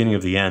not the beginning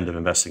of the end of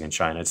investing in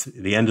China. It's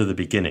the end of the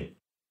beginning.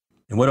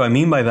 And what do I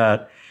mean by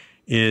that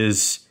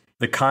is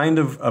the kind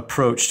of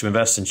approach to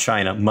invest in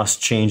China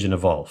must change and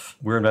evolve.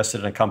 We're invested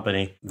in a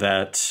company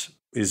that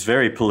is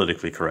very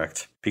politically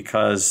correct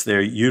because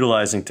they're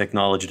utilizing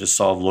technology to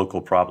solve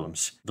local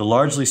problems. The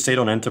largely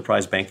state-owned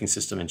enterprise banking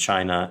system in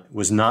China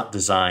was not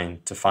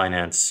designed to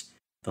finance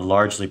the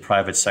largely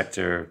private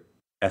sector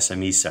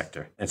SME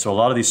sector. And so a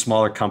lot of these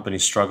smaller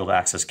companies struggle to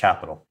access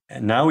capital.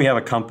 And now we have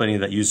a company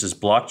that uses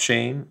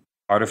blockchain,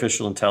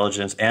 artificial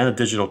intelligence, and a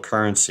digital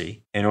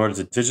currency in order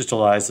to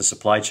digitalize the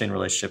supply chain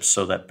relationships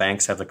so that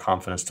banks have the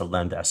confidence to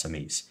lend to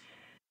SMEs.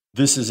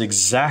 This is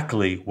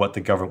exactly what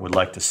the government would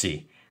like to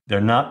see. They're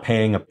not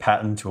paying a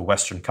patent to a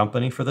Western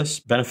company for this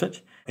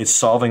benefit. It's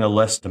solving a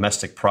less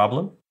domestic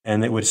problem,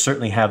 and it would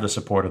certainly have the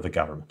support of the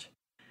government.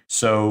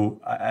 So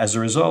as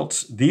a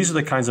result, these are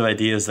the kinds of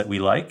ideas that we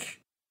like.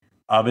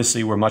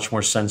 Obviously, we're much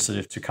more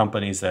sensitive to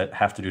companies that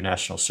have to do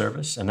national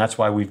service, and that's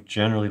why we've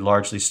generally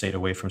largely stayed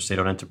away from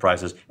state-owned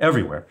enterprises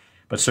everywhere,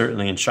 but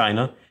certainly in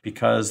China,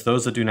 because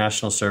those that do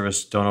national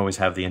service don't always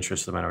have the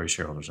interests of the minority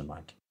shareholders in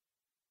mind.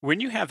 When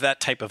you have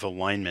that type of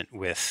alignment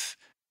with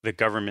the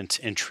government's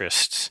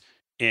interests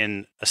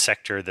in a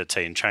sector that,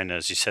 say, in China,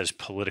 as you said, is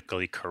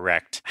politically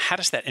correct, how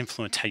does that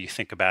influence how you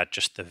think about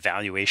just the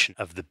valuation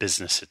of the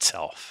business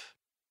itself?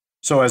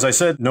 So as I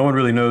said, no one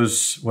really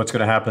knows what's going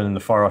to happen in the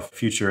far-off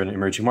future in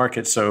emerging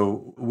markets.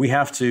 So we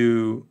have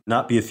to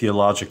not be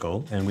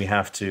theological, and we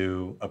have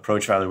to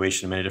approach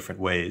valuation in many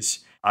different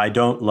ways. I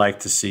don't like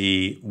to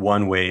see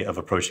one way of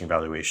approaching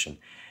valuation.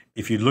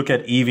 If you look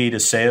at EV to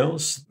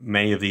sales,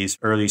 many of these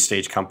early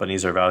stage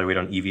companies are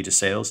evaluated on EV to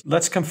sales.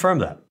 Let's confirm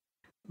that.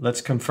 Let's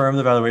confirm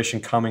the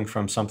valuation coming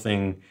from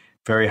something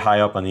very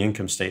high up on the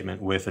income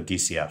statement with a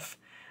DCF.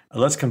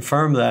 Let's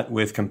confirm that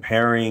with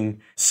comparing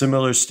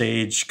similar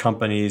stage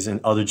companies in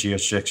other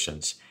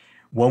jurisdictions.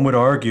 One would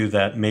argue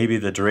that maybe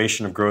the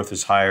duration of growth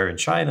is higher in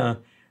China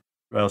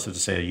relative to,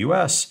 say, the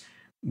US,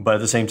 but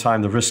at the same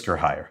time, the risks are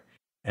higher.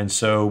 And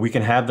so we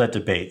can have that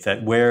debate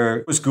that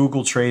where was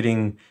Google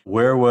trading,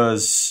 where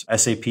was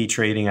SAP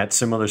trading at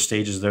similar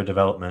stages of their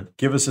development?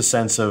 Give us a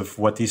sense of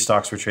what these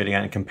stocks were trading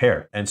at and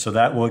compare. And so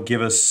that will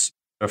give us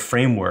a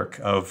framework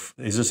of,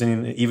 is this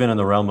even in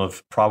the realm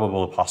of probable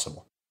or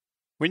possible?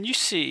 When you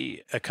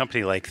see a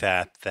company like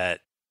that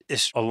that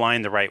is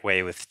aligned the right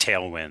way with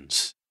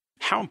tailwinds,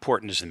 how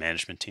important is the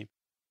management team?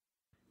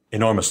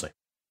 Enormously.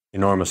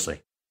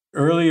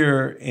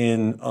 Earlier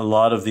in a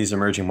lot of these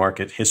emerging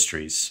market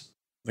histories,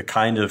 the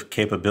kind of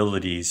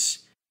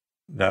capabilities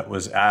that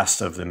was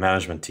asked of the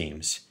management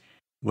teams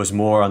was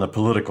more on the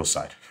political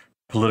side,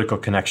 political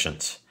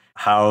connections.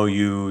 How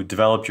you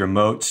develop your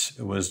moat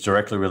was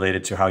directly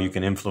related to how you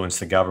can influence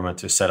the government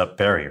to set up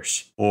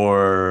barriers,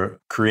 or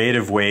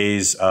creative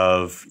ways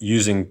of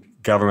using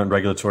government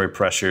regulatory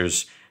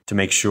pressures to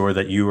make sure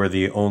that you are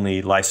the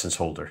only license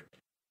holder.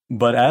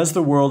 But as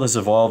the world has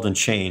evolved and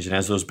changed, and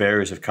as those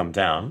barriers have come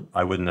down,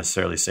 I wouldn't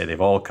necessarily say they've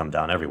all come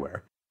down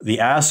everywhere, the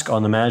ask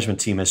on the management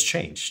team has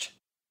changed.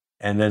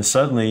 And then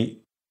suddenly,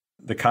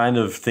 the kind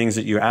of things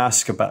that you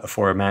ask about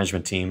for a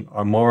management team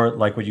are more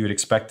like what you would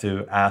expect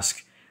to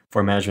ask for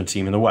a management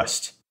team in the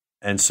West.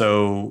 And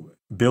so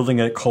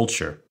building a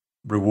culture,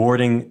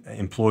 rewarding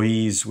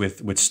employees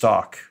with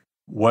stock.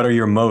 What are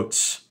your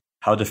moats?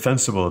 How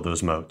defensible are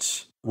those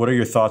moats? What are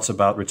your thoughts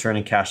about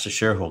returning cash to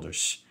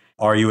shareholders?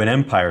 Are you an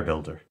empire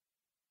builder?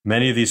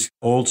 Many of these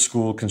old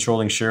school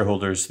controlling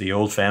shareholders, the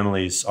old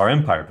families, are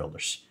empire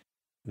builders.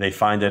 They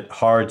find it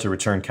hard to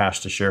return cash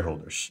to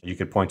shareholders. You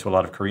could point to a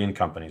lot of Korean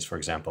companies, for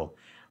example,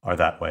 are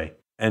that way.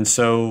 And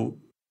so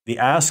the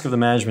ask of the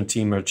management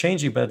team are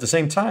changing, but at the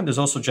same time, there's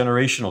also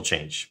generational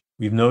change.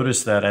 We've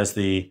noticed that as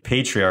the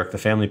patriarch, the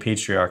family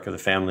patriarch of the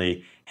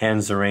family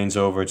hands the reins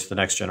over to the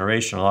next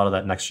generation, a lot of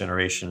that next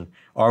generation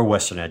are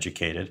Western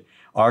educated,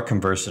 are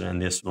conversant in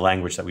this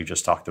language that we've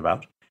just talked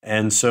about.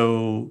 And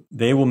so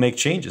they will make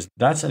changes.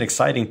 That's an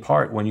exciting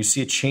part when you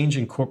see a change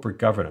in corporate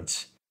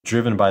governance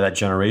driven by that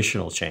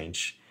generational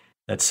change,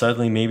 that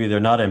suddenly maybe they're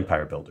not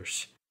empire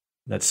builders,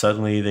 that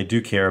suddenly they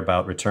do care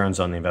about returns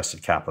on the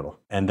invested capital.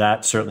 And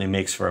that certainly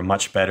makes for a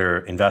much better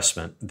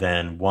investment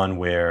than one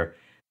where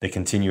they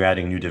continue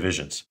adding new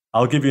divisions.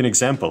 I'll give you an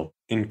example.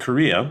 In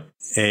Korea,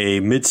 a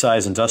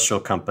mid-sized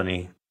industrial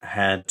company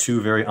had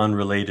two very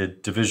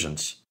unrelated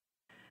divisions.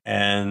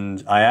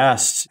 And I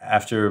asked,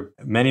 after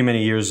many,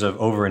 many years of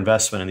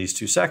overinvestment in these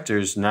two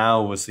sectors,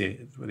 now was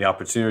the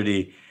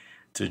opportunity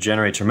to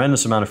generate a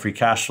tremendous amount of free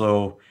cash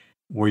flow.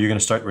 Were you going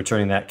to start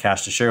returning that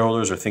cash to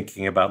shareholders or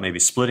thinking about maybe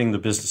splitting the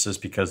businesses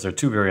because they're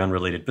two very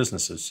unrelated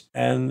businesses?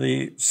 And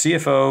the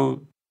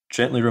CFO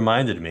gently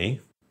reminded me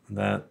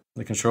that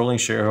the controlling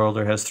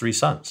shareholder has three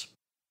sons.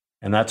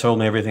 And that told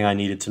me everything I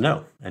needed to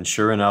know. And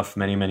sure enough,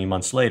 many, many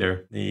months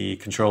later, the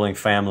controlling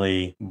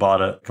family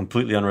bought a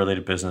completely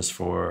unrelated business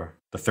for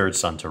the third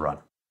son to run.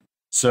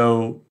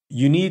 So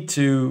you need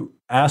to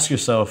ask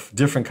yourself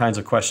different kinds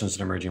of questions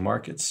in emerging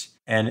markets.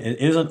 And it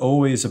isn't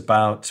always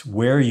about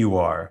where you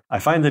are. I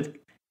find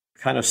it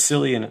kind of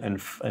silly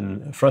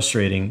and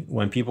frustrating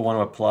when people want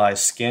to apply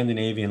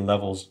Scandinavian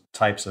levels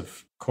types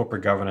of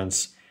corporate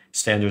governance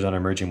standards on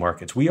emerging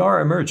markets. We are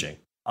emerging.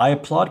 I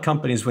applaud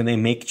companies when they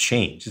make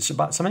change. It's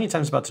about so many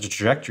times about the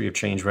trajectory of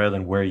change rather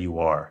than where you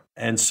are.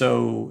 And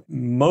so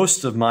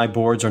most of my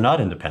boards are not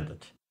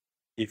independent.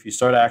 If you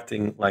start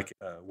acting like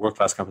a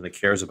world-class company that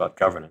cares about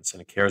governance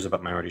and it cares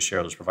about minority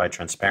shareholders, provide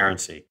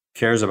transparency,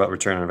 cares about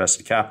return on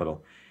invested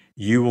capital,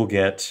 you will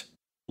get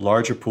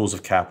larger pools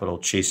of capital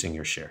chasing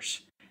your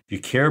shares. If you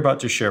care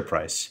about your share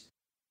price,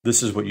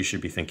 this is what you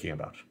should be thinking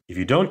about. If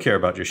you don't care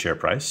about your share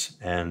price,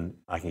 and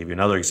I can give you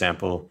another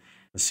example,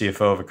 the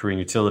CFO of a Korean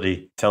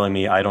utility telling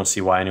me I don't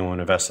see why anyone would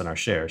invest in our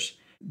shares.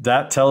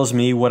 That tells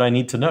me what I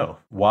need to know.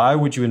 Why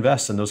would you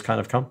invest in those kind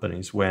of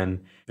companies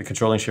when the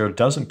controlling shareholder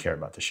doesn't care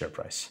about the share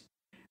price?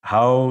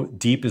 How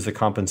deep is the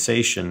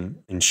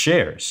compensation in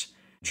shares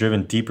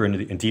driven deeper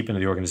into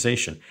the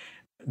organization?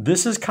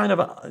 This is kind of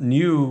a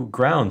new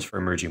grounds for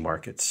emerging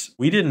markets.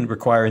 We didn't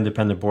require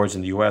independent boards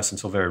in the US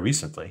until very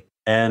recently.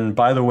 And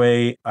by the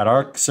way, at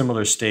our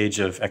similar stage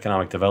of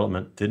economic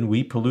development, didn't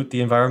we pollute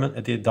the environment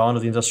at the dawn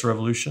of the Industrial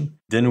Revolution?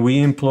 Didn't we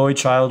employ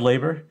child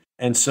labor?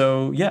 And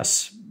so,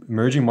 yes,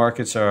 emerging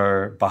markets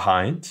are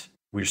behind.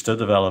 We're still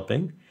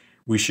developing.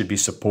 We should be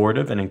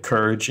supportive and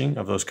encouraging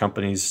of those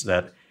companies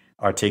that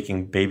are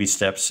taking baby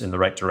steps in the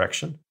right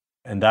direction.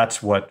 And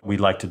that's what we'd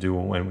like to do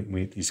when we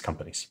meet these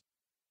companies.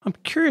 I'm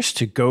curious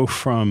to go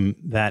from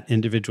that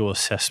individual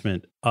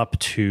assessment up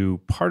to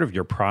part of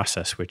your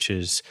process, which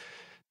is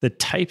the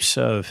types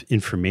of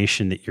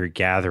information that you're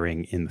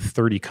gathering in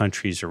 30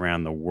 countries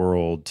around the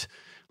world,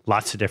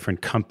 lots of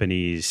different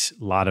companies,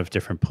 a lot of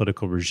different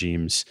political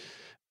regimes,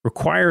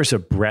 requires a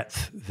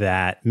breadth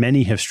that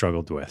many have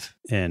struggled with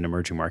in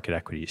emerging market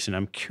equities. And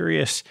I'm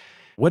curious,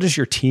 what does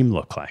your team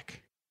look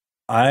like?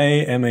 I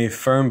am a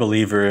firm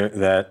believer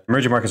that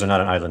emerging markets are not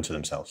an island to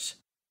themselves.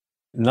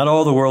 Not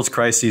all the world's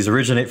crises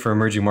originate from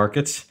emerging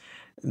markets.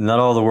 Not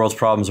all the world's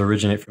problems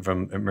originate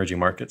from emerging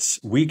markets.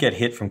 We get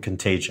hit from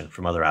contagion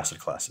from other asset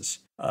classes.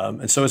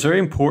 And so it's very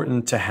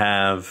important to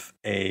have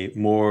a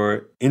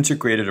more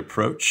integrated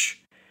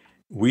approach.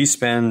 We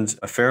spend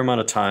a fair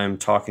amount of time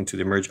talking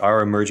to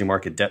our emerging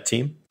market debt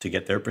team to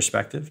get their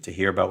perspective, to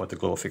hear about what the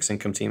global fixed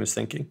income team is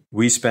thinking.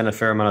 We spend a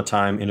fair amount of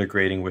time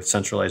integrating with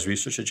centralized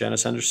research at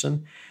Janus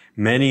Henderson.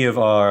 Many of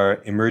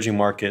our emerging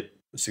market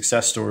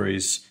success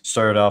stories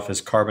started off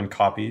as carbon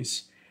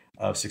copies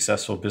of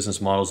successful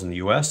business models in the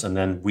US, and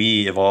then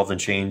we evolved and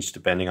changed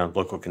depending on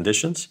local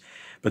conditions.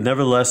 But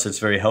nevertheless, it's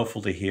very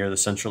helpful to hear the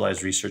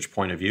centralized research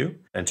point of view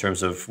in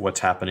terms of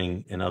what's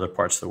happening in other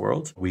parts of the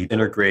world. We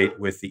integrate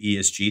with the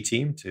ESG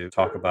team to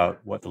talk about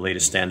what the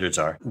latest standards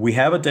are. We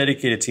have a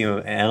dedicated team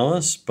of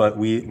analysts, but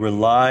we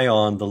rely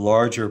on the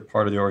larger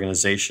part of the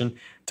organization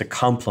to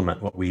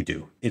complement what we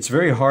do. It's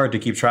very hard to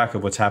keep track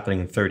of what's happening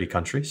in 30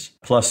 countries,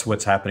 plus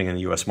what's happening in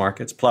the US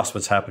markets, plus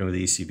what's happening with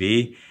the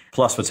ECB,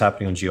 plus what's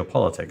happening in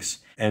geopolitics.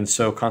 And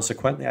so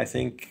consequently, I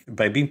think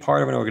by being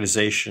part of an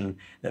organization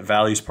that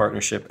values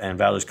partnership and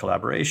values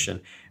collaboration,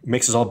 it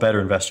makes us all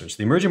better investors.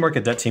 The emerging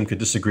market debt team could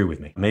disagree with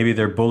me. Maybe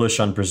they're bullish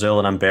on Brazil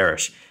and I'm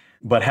bearish.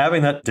 But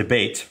having that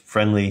debate,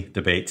 friendly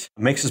debate,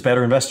 makes us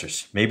better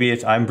investors.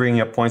 Maybe I'm bringing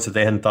up points that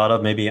they hadn't thought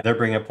of. Maybe they're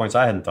bringing up points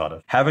I hadn't thought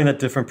of. Having that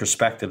different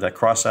perspective, that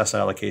cross-asset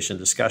allocation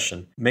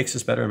discussion, makes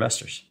us better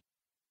investors.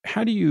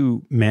 How do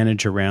you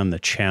manage around the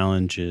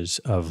challenges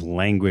of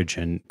language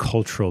and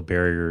cultural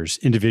barriers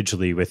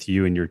individually with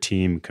you and your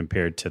team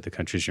compared to the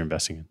countries you're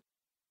investing in?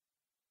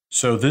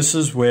 So this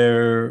is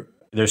where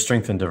there's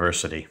strength and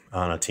diversity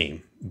on a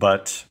team.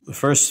 But the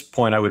first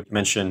point I would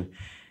mention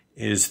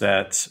is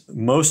that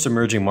most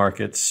emerging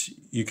markets,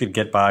 you could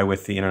get by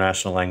with the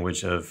international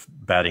language of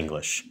bad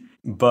English.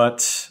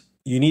 But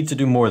you need to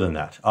do more than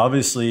that.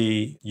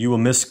 Obviously, you will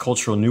miss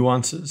cultural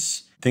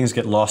nuances. Things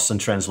get lost in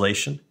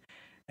translation.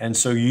 And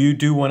so you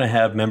do want to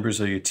have members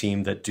of your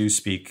team that do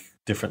speak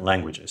different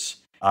languages.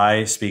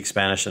 I speak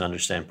Spanish and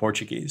understand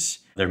Portuguese.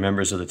 There are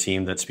members of the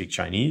team that speak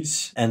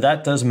Chinese, and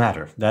that does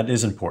matter. That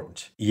is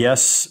important.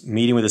 Yes,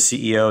 meeting with a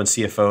CEO and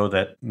CFO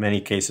that many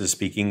cases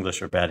speak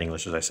English or bad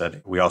English, as I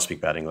said. We all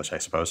speak bad English, I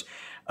suppose.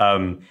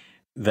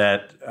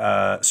 That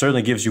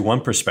certainly gives you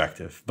one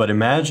perspective. But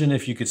imagine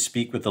if you could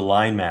speak with the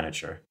line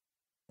manager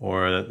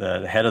or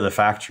the head of the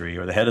factory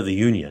or the head of the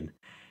union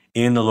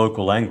in the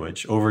local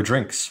language over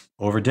drinks,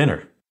 over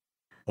dinner,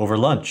 over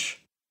lunch.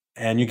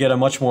 And you get a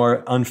much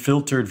more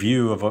unfiltered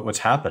view of what's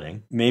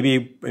happening.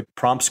 Maybe it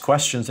prompts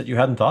questions that you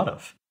hadn't thought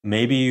of.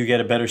 Maybe you get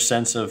a better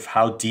sense of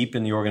how deep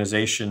in the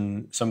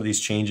organization some of these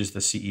changes the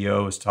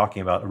CEO is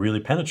talking about are really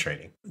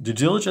penetrating. Due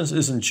diligence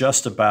isn't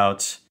just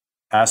about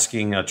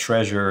asking a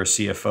treasurer or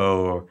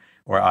CFO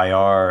or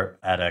IR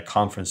at a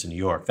conference in New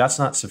York. That's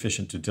not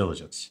sufficient due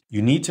diligence.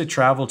 You need to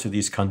travel to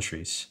these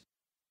countries,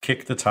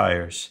 kick the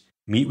tires,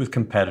 meet with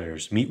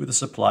competitors, meet with the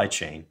supply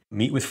chain,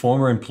 meet with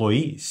former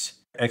employees,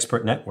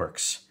 expert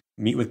networks,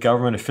 meet with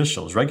government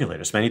officials,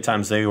 regulators. Many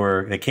times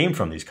they came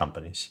from these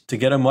companies to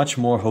get a much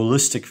more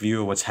holistic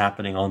view of what's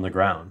happening on the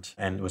ground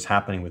and what's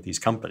happening with these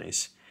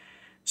companies.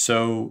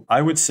 So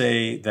I would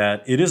say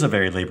that it is a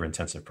very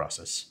labor-intensive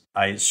process.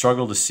 I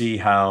struggle to see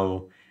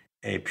how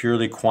a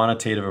purely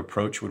quantitative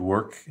approach would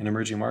work in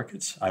emerging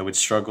markets. I would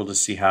struggle to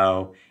see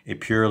how a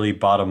purely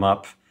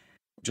bottom-up,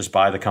 just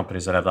buy the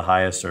companies that have the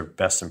highest or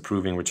best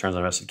improving returns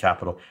on invested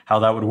capital, how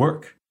that would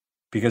work.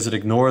 Because it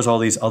ignores all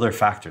these other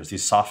factors,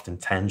 these soft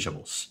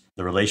intangibles,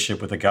 the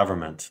relationship with the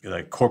government,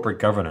 the corporate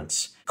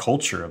governance,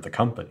 culture of the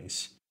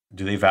companies.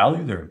 Do they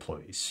value their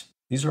employees?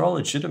 These are all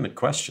legitimate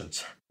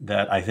questions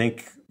that I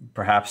think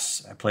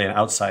perhaps play an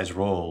outsized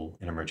role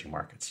in emerging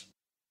markets.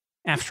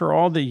 After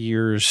all the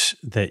years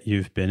that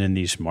you've been in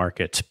these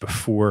markets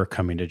before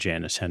coming to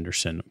Janus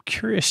Henderson, I'm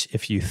curious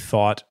if you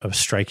thought of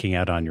striking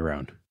out on your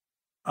own.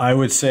 I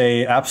would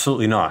say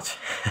absolutely not.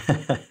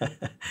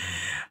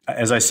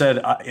 As I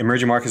said,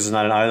 emerging markets is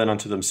not an island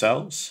unto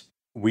themselves.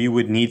 We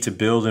would need to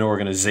build an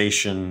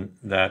organization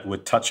that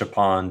would touch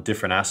upon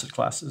different asset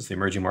classes, the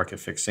emerging market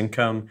fixed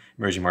income,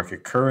 emerging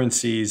market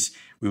currencies.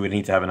 We would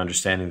need to have an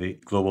understanding of the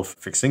global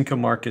fixed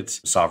income markets,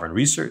 sovereign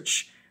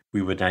research.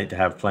 We would need to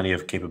have plenty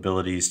of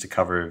capabilities to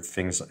cover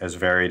things as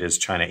varied as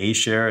China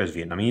A-share, as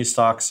Vietnamese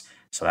stocks,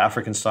 South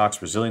African stocks,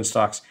 Brazilian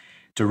stocks.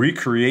 To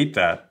recreate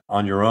that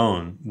on your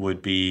own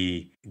would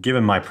be,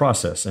 given my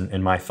process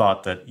and my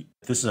thought that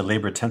this is a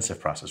labor-intensive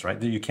process, right?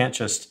 That you can't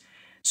just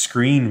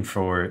screen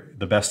for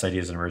the best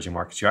ideas in emerging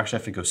markets. You actually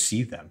have to go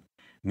see them,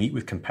 meet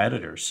with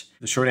competitors.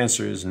 The short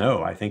answer is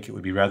no. I think it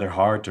would be rather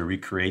hard to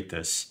recreate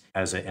this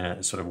as in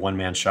a sort of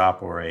one-man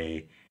shop or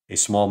a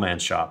small man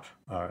shop,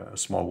 or a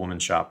small woman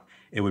shop.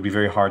 It would be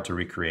very hard to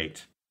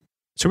recreate.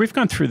 So we've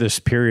gone through this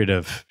period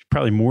of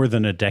probably more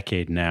than a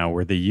decade now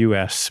where the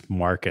U.S.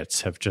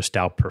 markets have just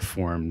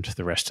outperformed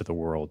the rest of the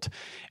world.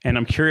 And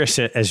I'm curious,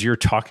 as you're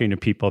talking to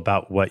people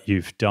about what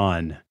you've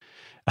done,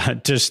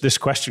 does this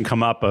question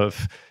come up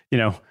of,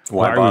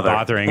 why are we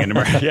bothering?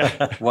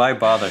 Yeah. Why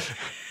bother?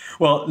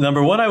 Well,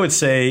 number one, I would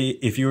say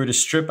if you were to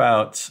strip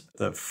out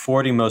the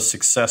 40 most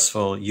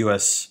successful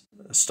U.S.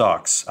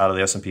 stocks out of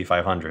the S&P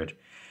 500,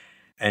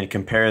 and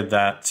compared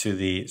that to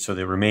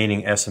the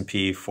remaining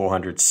S&P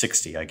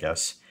 460, I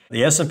guess.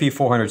 The S&P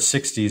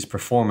 460's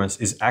performance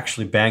is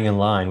actually bang in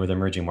line with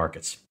emerging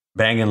markets,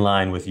 bang in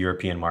line with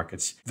European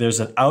markets. There's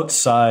an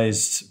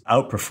outsized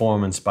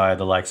outperformance by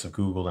the likes of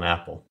Google and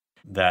Apple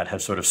that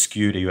have sort of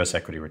skewed U.S.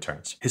 equity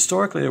returns.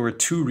 Historically, there were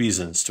two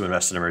reasons to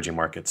invest in emerging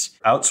markets: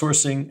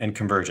 outsourcing and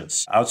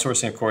convergence.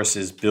 Outsourcing, of course,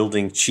 is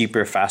building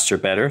cheaper, faster,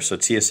 better. So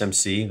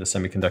TSMC, the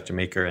semiconductor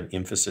maker, and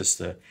Infosys,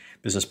 the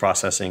business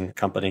processing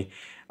company,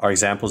 are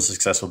examples of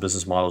successful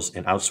business models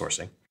in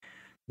outsourcing.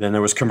 Then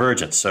there was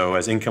convergence. So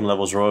as income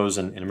levels rose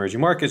in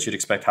emerging markets, you'd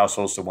expect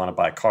households to want to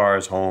buy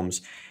cars,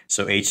 homes.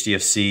 So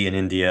HDFC in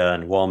India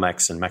and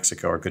Walmex in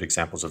Mexico are good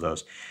examples of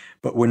those.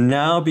 But we're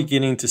now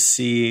beginning to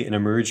see an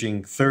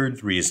emerging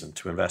third reason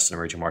to invest in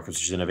emerging markets,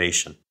 which is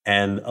innovation.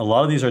 And a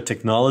lot of these are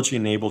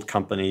technology-enabled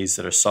companies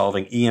that are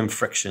solving EM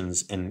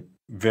frictions in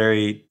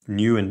very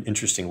new and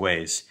interesting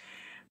ways.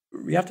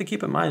 We have to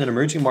keep in mind that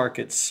emerging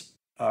markets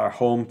are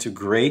home to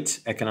great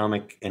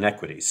economic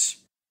inequities,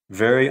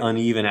 very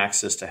uneven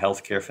access to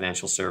healthcare,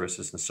 financial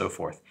services, and so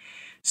forth.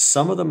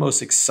 Some of the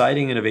most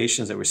exciting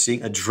innovations that we're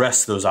seeing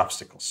address those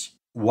obstacles.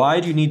 Why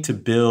do you need to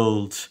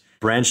build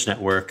branch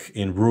network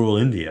in rural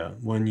India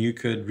when you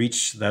could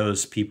reach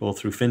those people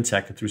through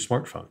fintech and through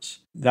smartphones?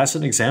 That's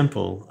an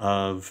example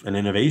of an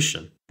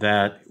innovation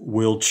that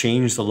will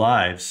change the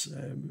lives.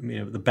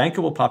 The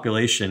bankable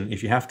population,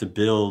 if you have to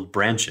build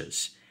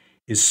branches,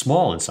 is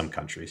small in some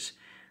countries.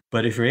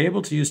 But if you're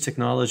able to use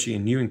technology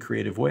in new and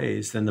creative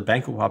ways, then the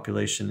bankable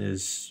population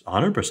is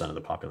 100% of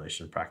the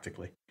population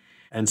practically.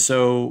 And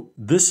so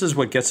this is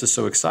what gets us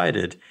so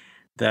excited,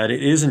 that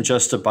it isn't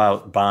just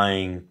about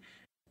buying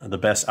the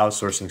best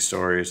outsourcing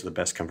stories, the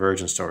best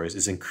convergence stories.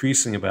 It's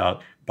increasingly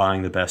about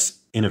buying the best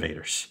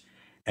innovators.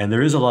 And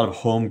there is a lot of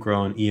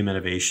homegrown EM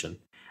innovation.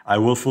 I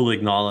will fully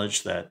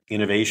acknowledge that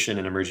innovation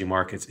in emerging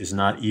markets is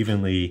not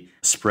evenly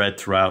spread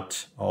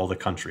throughout all the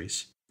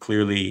countries.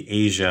 Clearly,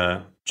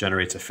 Asia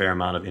generates a fair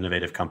amount of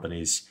innovative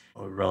companies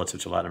relative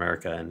to Latin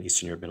America and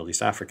Eastern Europe, Middle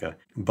East, Africa.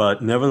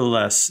 But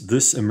nevertheless,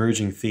 this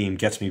emerging theme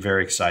gets me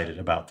very excited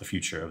about the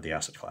future of the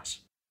asset class.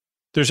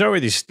 There's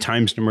always these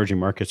times in emerging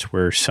markets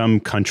where some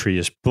country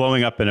is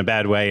blowing up in a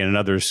bad way and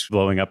another's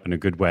blowing up in a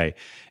good way.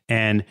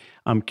 And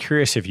I'm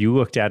curious, if you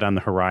looked out on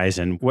the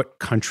horizon, what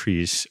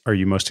countries are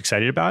you most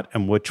excited about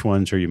and which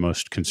ones are you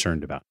most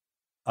concerned about?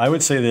 I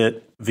would say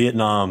that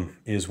Vietnam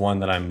is one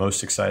that I'm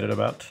most excited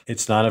about.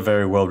 It's not a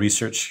very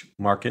well-researched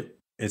market.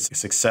 It's a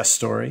success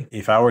story.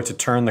 If I were to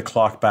turn the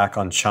clock back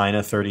on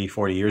China 30,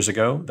 40 years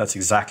ago, that's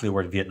exactly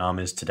where Vietnam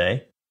is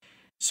today.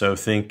 So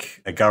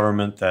think a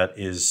government that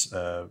is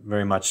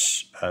very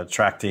much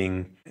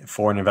attracting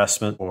foreign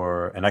investment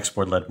or an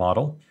export-led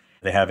model.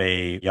 They have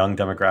a young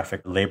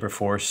demographic labor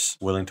force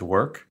willing to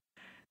work,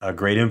 a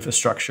great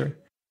infrastructure.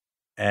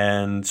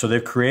 And so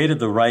they've created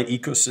the right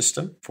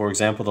ecosystem. For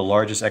example, the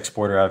largest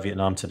exporter out of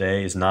Vietnam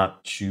today is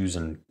not shoes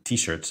and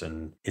T-shirts,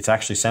 and it's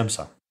actually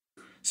Samsung.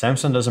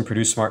 Samsung doesn't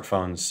produce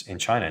smartphones in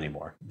China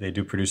anymore. They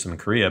do produce them in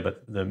Korea,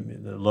 but the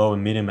low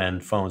and medium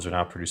end phones are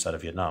now produced out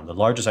of Vietnam. The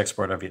largest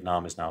exporter of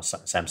Vietnam is now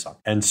Samsung.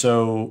 And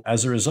so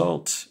as a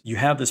result, you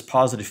have this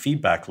positive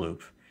feedback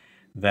loop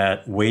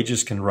that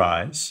wages can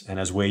rise. And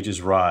as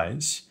wages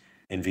rise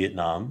in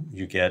Vietnam,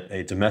 you get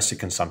a domestic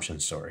consumption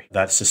story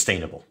that's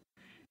sustainable.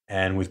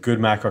 And with good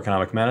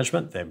macroeconomic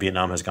management,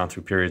 Vietnam has gone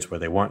through periods where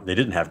they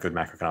didn't have good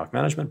macroeconomic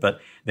management,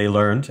 but they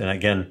learned. And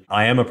again,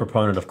 I am a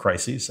proponent of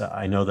crises.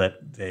 I know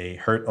that they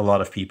hurt a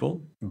lot of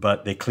people,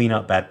 but they clean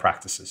up bad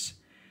practices.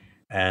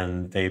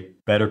 And they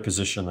better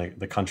position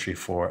the country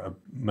for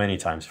many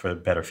times for a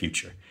better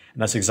future.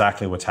 And that's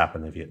exactly what's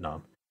happened in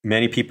Vietnam.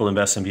 Many people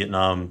invest in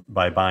Vietnam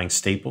by buying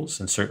staples,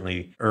 and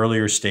certainly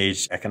earlier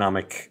stage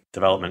economic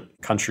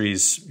development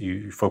countries,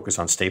 you focus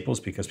on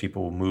staples because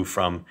people will move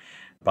from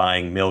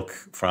buying milk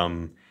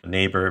from a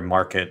neighbor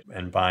market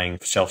and buying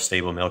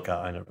shelf-stable milk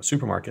in a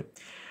supermarket.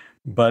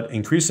 But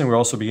increasingly, we're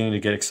also beginning to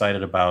get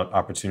excited about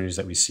opportunities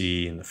that we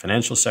see in the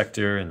financial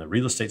sector, in the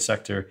real estate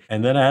sector.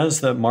 And then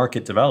as the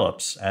market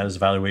develops, as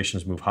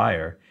valuations move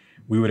higher,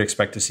 we would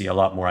expect to see a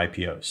lot more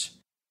IPOs.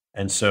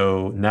 And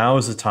so now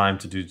is the time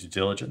to do due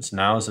diligence.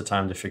 Now is the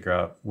time to figure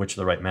out which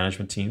are the right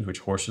management teams, which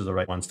horses are the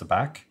right ones to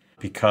back,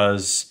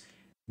 because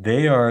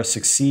they are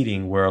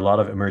succeeding where a lot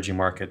of emerging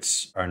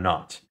markets are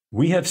not.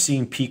 We have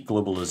seen peak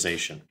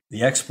globalization.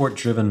 The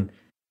export-driven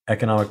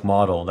economic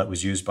model that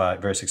was used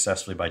very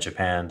successfully by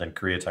Japan, then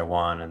Korea,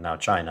 Taiwan, and now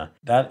China,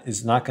 that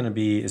is not going to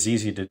be as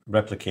easy to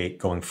replicate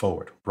going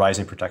forward.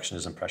 Rising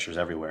protectionism pressures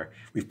everywhere.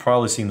 We've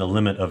probably seen the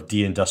limit of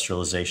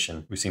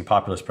deindustrialization. We've seen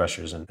populist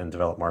pressures in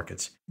developed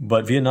markets.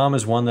 But Vietnam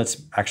is one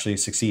that's actually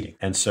succeeding.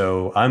 And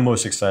so I'm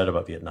most excited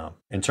about Vietnam.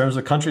 In terms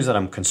of countries that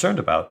I'm concerned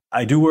about,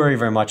 I do worry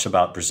very much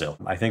about Brazil.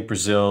 I think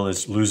Brazil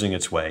is losing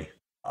its way.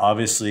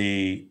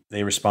 Obviously,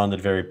 they responded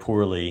very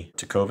poorly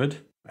to COVID,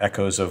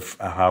 echoes of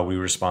how we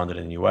responded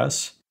in the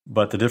US.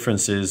 But the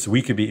difference is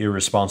we could be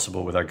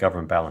irresponsible with our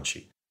government balance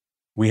sheet.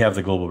 We have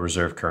the global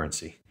reserve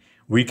currency.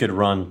 We could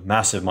run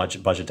massive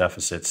budget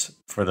deficits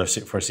for the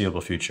foreseeable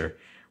future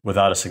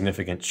without a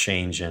significant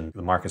change in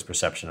the market's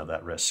perception of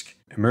that risk.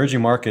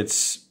 Emerging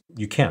markets,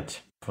 you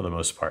can't, for the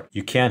most part.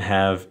 You can't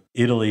have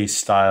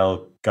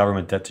Italy-style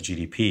government debt to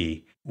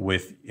GDP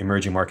with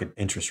emerging market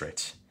interest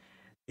rates.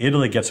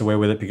 Italy gets away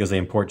with it because they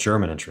import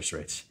German interest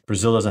rates.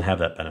 Brazil doesn't have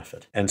that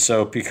benefit. And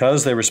so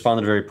because they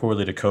responded very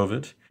poorly to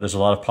COVID, there's a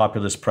lot of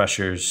populist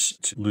pressures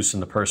to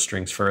loosen the purse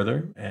strings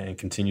further and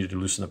continue to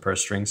loosen the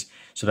purse strings.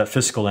 So that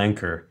fiscal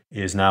anchor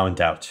is now in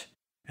doubt.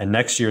 And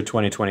next year,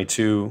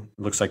 2022,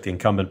 looks like the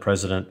incumbent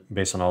president,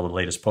 based on all the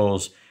latest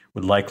polls,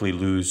 would likely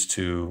lose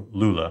to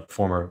Lula,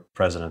 former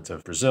president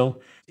of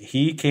Brazil.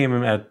 He came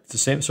in at the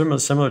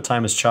similar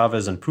time as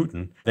Chavez and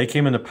Putin. They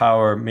came into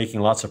power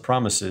making lots of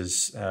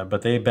promises,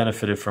 but they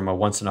benefited from a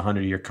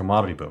once-in-a-100-year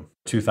commodity boom,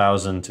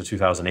 2000 to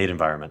 2008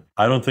 environment.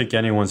 I don't think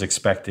anyone's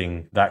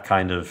expecting that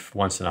kind of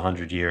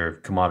once-in-a-100-year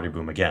commodity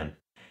boom again.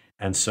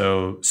 And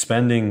so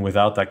spending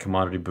without that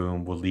commodity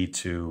boom will lead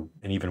to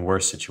an even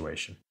worse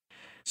situation.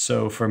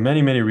 So for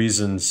many, many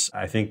reasons,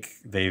 I think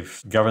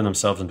they've governed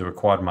themselves into a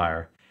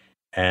quagmire.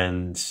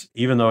 And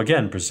even though,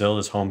 again, Brazil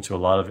is home to a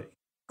lot of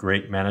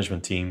great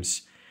management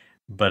teams,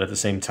 but at the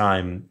same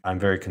time, I'm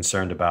very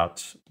concerned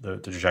about the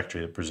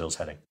trajectory that Brazil's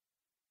heading.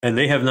 And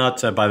they have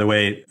not, by the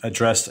way,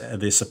 addressed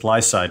the supply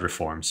side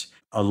reforms.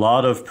 A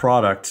lot of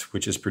product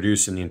which is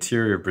produced in the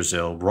interior of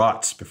Brazil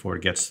rots before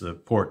it gets to the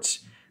ports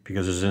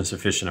because there's an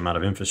insufficient amount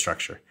of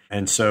infrastructure.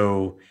 And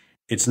so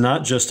it's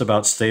not just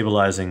about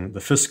stabilizing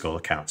the fiscal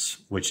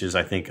accounts, which is,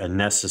 I think, a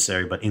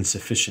necessary but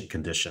insufficient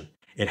condition.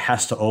 It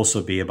has to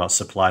also be about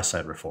supply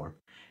side reform.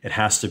 It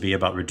has to be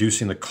about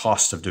reducing the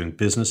cost of doing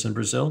business in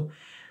Brazil.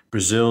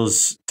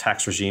 Brazil's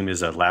tax regime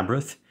is a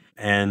labyrinth,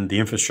 and the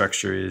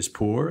infrastructure is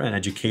poor and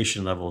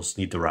education levels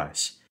need to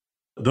rise.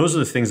 Those are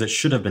the things that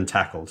should have been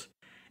tackled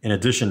in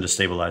addition to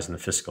stabilizing the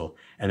fiscal,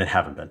 and that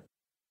haven't been.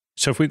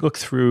 So if we look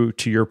through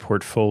to your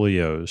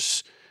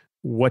portfolios,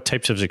 what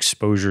types of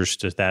exposures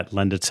does that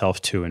lend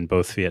itself to in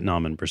both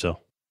Vietnam and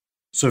Brazil?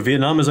 So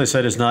Vietnam, as I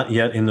said, is not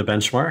yet in the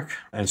benchmark.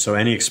 And so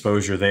any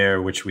exposure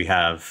there, which we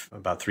have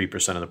about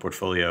 3% of the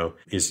portfolio,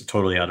 is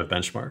totally out of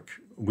benchmark.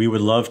 We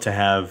would love to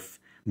have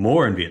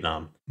more in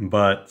Vietnam,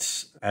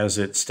 but as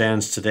it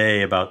stands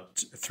today, about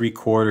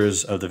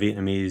 3/4 of the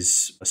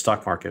Vietnamese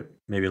stock market,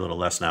 maybe a little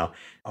less now,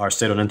 are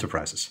state-owned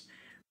enterprises,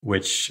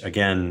 which,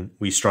 again,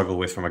 we struggle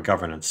with from a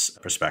governance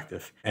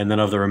perspective. And then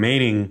of the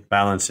remaining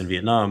balance in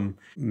Vietnam,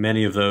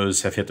 many of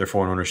those have hit their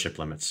foreign ownership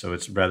limits. So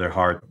it's rather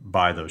hard to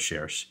buy those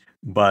shares.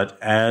 But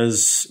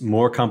as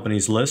more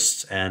companies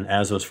list and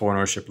as those foreign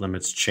ownership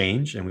limits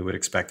change, and we would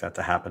expect that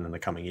to happen in the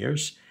coming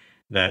years,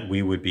 that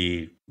we would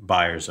be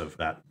buyers of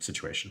that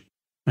situation.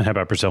 And how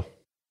about Brazil?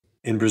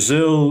 In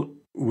Brazil,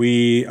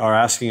 we are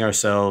asking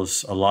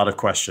ourselves a lot of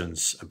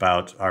questions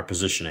about our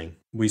positioning.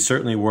 We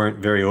certainly weren't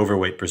very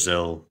overweight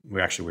Brazil.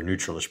 We actually were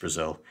neutral-ish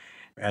Brazil.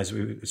 As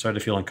we started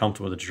to feel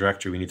uncomfortable with the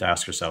trajectory, we need to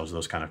ask ourselves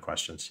those kind of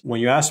questions.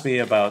 When you ask me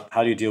about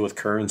how do you deal with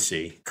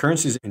currency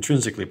is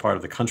intrinsically part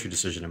of the country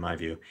decision, in my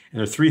view. And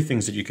there are three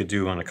things that you could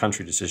do on a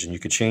country decision. You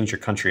could change your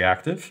country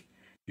active.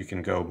 You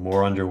can go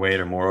more underweight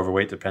or more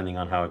overweight, depending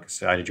on how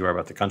excited you are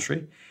about the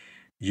country.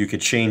 You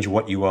could change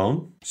what you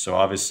own. So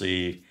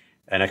obviously,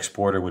 an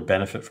exporter would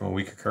benefit from a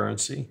weaker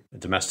currency. The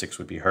domestics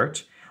would be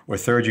hurt. Or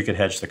third, you could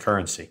hedge the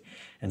currency.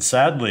 And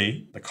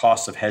sadly, the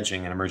cost of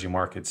hedging in emerging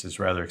markets is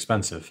rather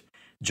expensive,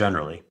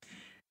 generally.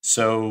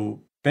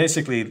 So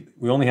basically,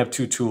 we only have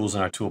two tools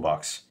in our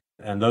toolbox.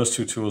 And those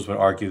two tools would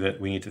argue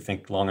that we need to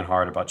think long and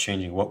hard about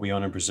changing what we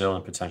own in Brazil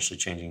and potentially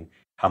changing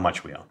how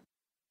much we own.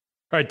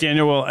 All right,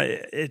 Daniel, well,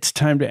 it's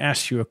time to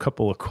ask you a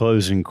couple of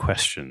closing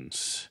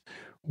questions.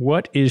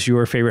 What is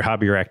your favorite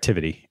hobby or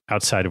activity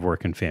outside of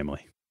work and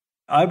family?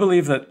 I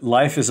believe that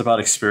life is about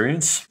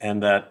experience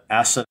and that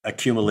asset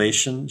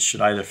accumulation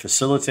should either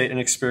facilitate an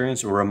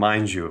experience or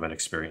remind you of an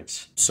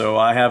experience. So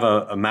I have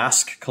a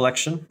mask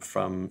collection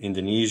from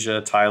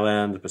Indonesia,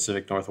 Thailand, the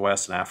Pacific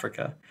Northwest, and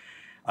Africa.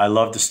 I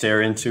love to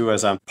stare into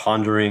as I'm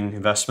pondering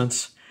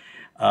investments.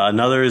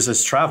 Another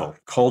is travel,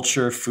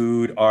 culture,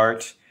 food,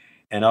 art,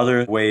 and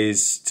other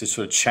ways to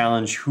sort of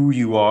challenge who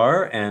you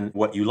are and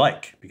what you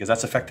like, because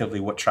that's effectively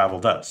what travel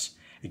does.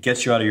 It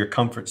gets you out of your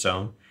comfort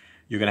zone.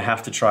 You're going to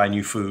have to try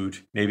new food.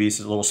 Maybe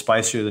it's a little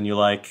spicier than you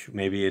like.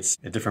 Maybe it's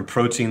a different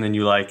protein than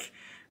you like.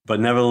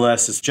 But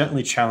nevertheless, it's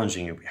gently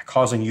challenging you,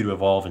 causing you to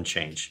evolve and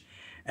change.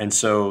 And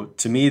so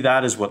to me,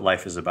 that is what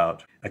life is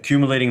about.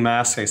 Accumulating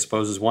masks, I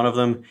suppose, is one of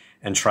them,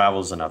 and travel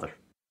is another.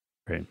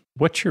 Great.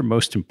 What's your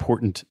most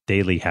important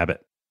daily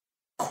habit?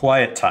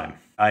 Quiet time.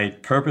 I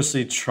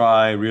purposely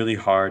try really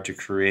hard to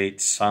create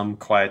some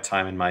quiet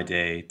time in my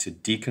day to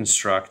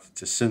deconstruct,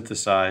 to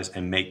synthesize,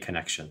 and make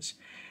connections.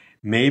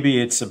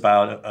 Maybe it's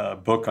about a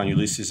book on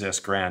Ulysses S.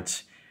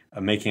 Grant,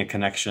 making a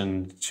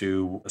connection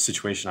to a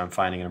situation I'm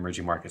finding in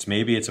emerging markets.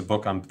 Maybe it's a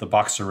book on the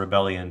Boxer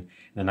Rebellion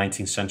in the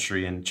 19th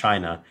century in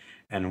China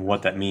and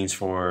what that means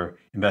for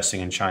investing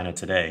in China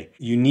today.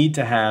 You need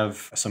to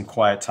have some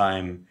quiet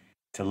time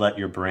to let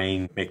your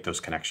brain make those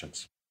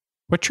connections.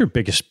 What's your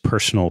biggest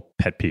personal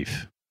pet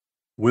peeve?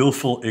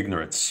 Willful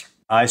ignorance.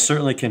 I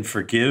certainly can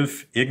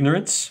forgive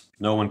ignorance.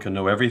 No one can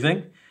know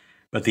everything.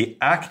 But the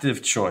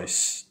active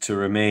choice to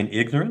remain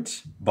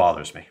ignorant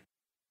bothers me.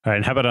 All right.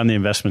 And how about on the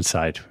investment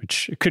side,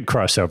 which could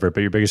cross over, but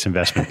your biggest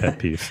investment pet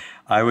peeve?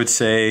 I would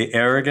say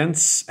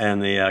arrogance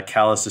and the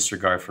callous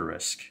disregard for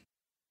risk.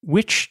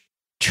 Which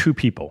two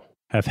people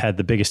have had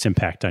the biggest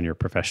impact on your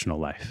professional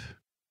life?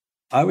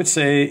 I would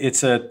say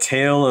it's a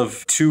tale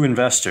of two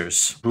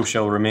investors who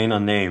shall remain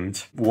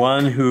unnamed.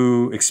 One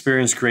who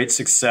experienced great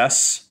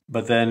success,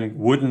 but then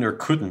wouldn't or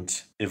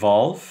couldn't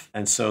evolve.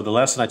 And so the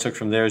lesson I took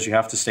from there is you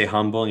have to stay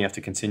humble and you have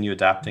to continue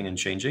adapting and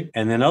changing.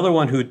 And another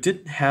one who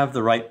didn't have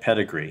the right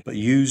pedigree, but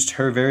used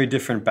her very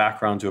different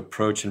background to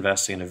approach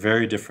investing in a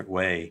very different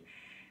way.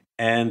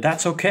 And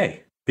that's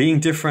okay. Being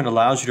different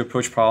allows you to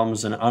approach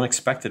problems in an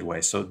unexpected way.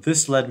 So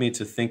this led me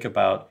to think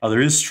about, there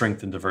is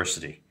strength in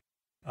diversity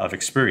of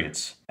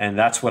experience. And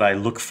that's what I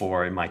look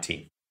for in my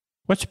team.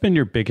 What's been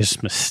your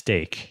biggest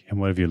mistake and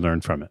what have you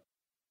learned from it?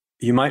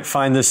 You might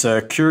find this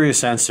a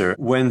curious answer.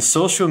 When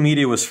social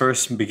media was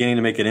first beginning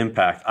to make an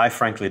impact, I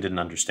frankly didn't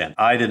understand.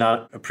 I did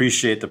not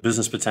appreciate the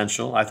business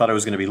potential. I thought it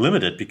was going to be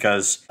limited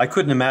because I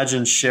couldn't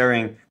imagine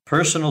sharing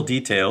personal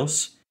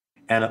details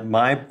and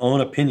my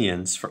own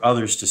opinions for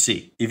others to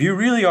see. If you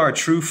really are a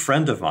true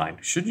friend of mine,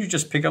 shouldn't you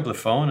just pick up the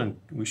phone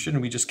and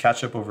shouldn't we just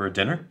catch up over a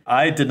dinner?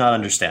 I did not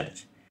understand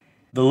it.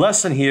 The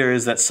lesson here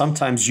is that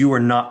sometimes you are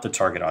not the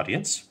target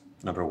audience,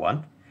 number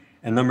one.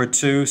 And number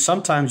two,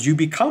 sometimes you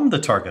become the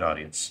target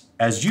audience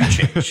as you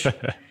change.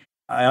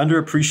 I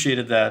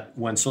underappreciated that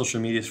when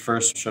social media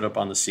first showed up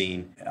on the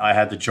scene. I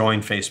had to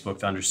join Facebook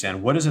to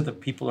understand what is it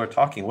that people are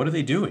talking, what are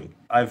they doing?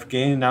 I've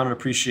gained now an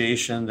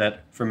appreciation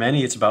that for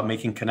many it's about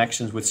making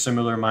connections with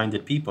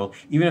similar-minded people,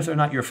 even if they're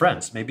not your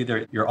friends. Maybe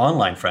they're your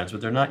online friends, but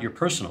they're not your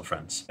personal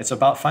friends. It's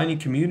about finding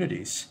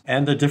communities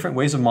and the different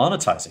ways of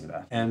monetizing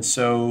that. And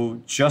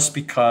so just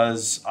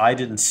because I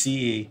didn't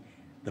see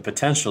the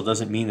potential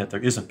doesn't mean that there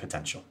isn't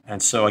potential.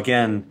 And so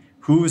again,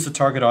 who is the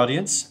target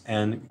audience?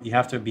 And you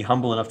have to be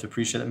humble enough to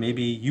appreciate that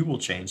maybe you will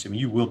change and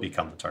you will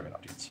become the target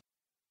audience.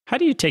 How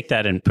do you take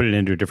that and put it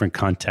into a different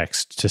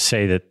context to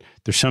say that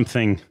there's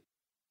something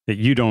that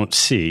you don't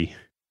see,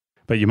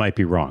 but you might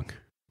be wrong?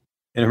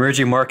 In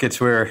emerging markets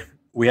where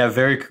we have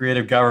very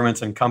creative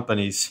governments and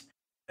companies,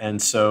 and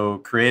so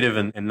creative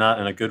and not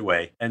in a good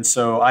way. And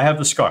so I have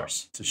the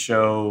scars to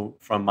show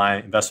from my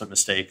investment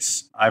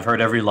mistakes. I've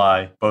heard every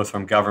lie, both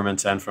from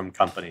governments and from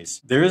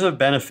companies. There is a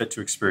benefit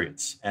to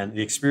experience. And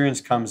the experience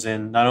comes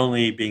in not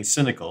only being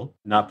cynical,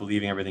 not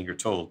believing everything you're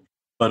told,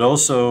 but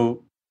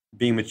also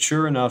being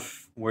mature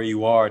enough where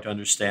you are to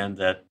understand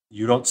that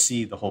you don't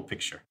see the whole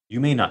picture. You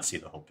may not see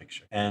the whole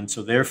picture. And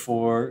so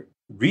therefore,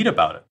 read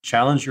about it,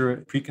 challenge your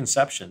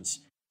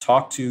preconceptions,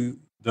 talk to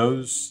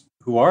those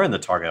who are in the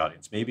target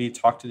audience. Maybe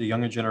talk to the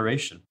younger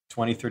generation,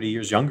 20, 30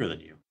 years younger than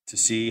you, to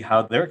see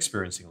how they're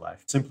experiencing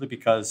life. Simply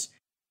because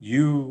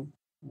you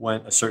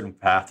went a certain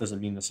path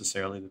doesn't mean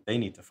necessarily that they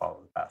need to follow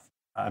the path.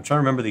 I'm trying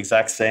to remember the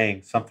exact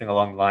saying, something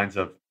along the lines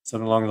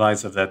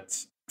of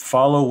that,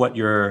 follow what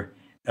your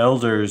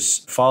elders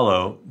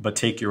follow, but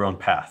take your own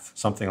path,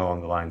 something along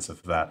the lines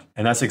of that.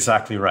 And that's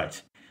exactly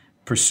right.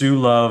 Pursue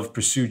love,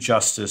 pursue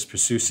justice,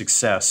 pursue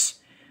success,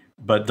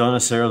 but don't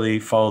necessarily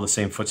follow the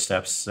same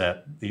footsteps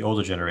that the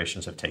older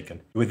generations have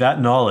taken. With that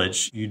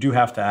knowledge, you do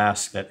have to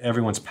ask that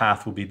everyone's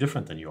path will be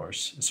different than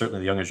yours. Certainly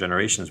the younger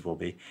generations will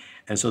be.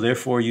 And so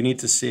therefore, you need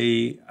to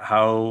see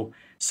how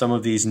some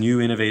of these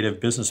new innovative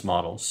business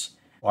models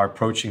are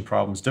approaching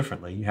problems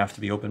differently. You have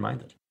to be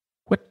open-minded.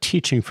 What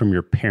teaching from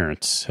your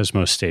parents has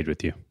most stayed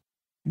with you?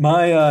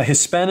 My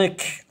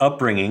Hispanic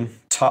upbringing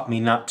taught me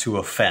not to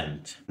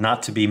offend,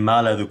 not to be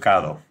mal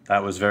educado.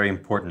 That was very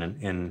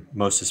important in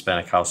most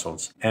Hispanic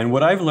households. And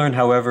what I've learned,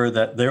 however,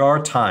 that there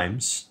are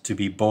times to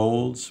be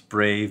bold,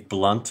 brave,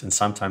 blunt, and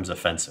sometimes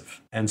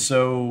offensive. And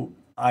so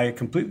I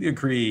completely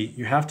agree.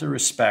 You have to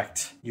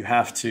respect, you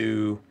have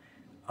to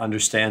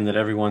understand that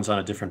everyone's on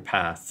a different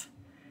path.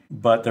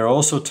 But there are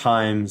also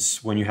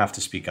times when you have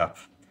to speak up.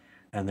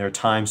 And there are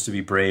times to be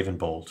brave and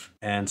bold.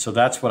 And so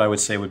that's what I would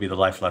say would be the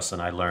life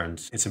lesson I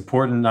learned. It's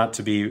important not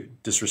to be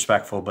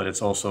disrespectful, but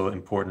it's also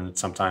important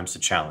sometimes to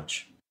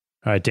challenge.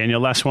 All right,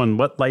 Daniel, last one.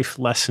 What life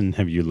lesson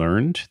have you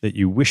learned that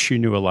you wish you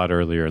knew a lot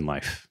earlier in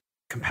life?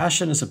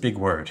 Compassion is a big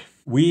word.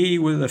 We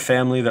were the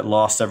family that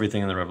lost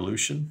everything in the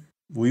revolution.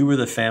 We were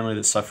the family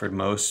that suffered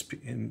most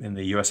in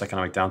the U.S.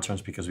 economic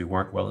downturns because we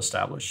weren't well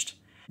established.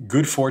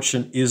 Good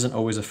fortune isn't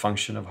always a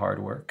function of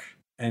hard work.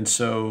 And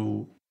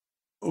so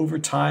over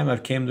time,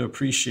 I've came to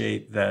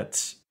appreciate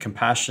that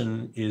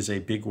compassion is a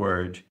big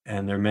word,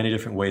 and there are many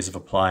different ways of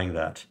applying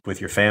that with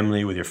your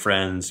family, with your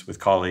friends, with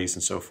colleagues,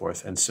 and so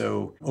forth. And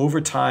so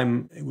over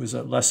time, it was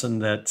a lesson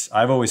that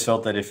I've always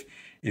felt that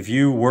if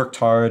you worked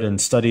hard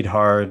and studied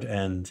hard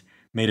and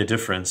made a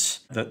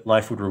difference, that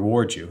life would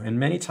reward you. And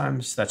many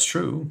times that's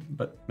true,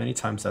 but many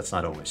times that's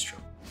not always true.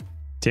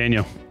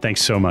 Daniel,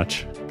 thanks so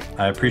much.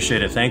 I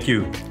appreciate it. Thank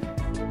you.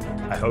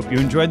 I hope you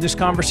enjoyed this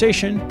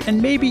conversation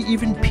and maybe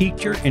even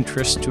piqued your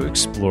interest to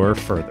explore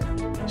further.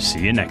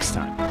 See you next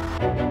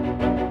time.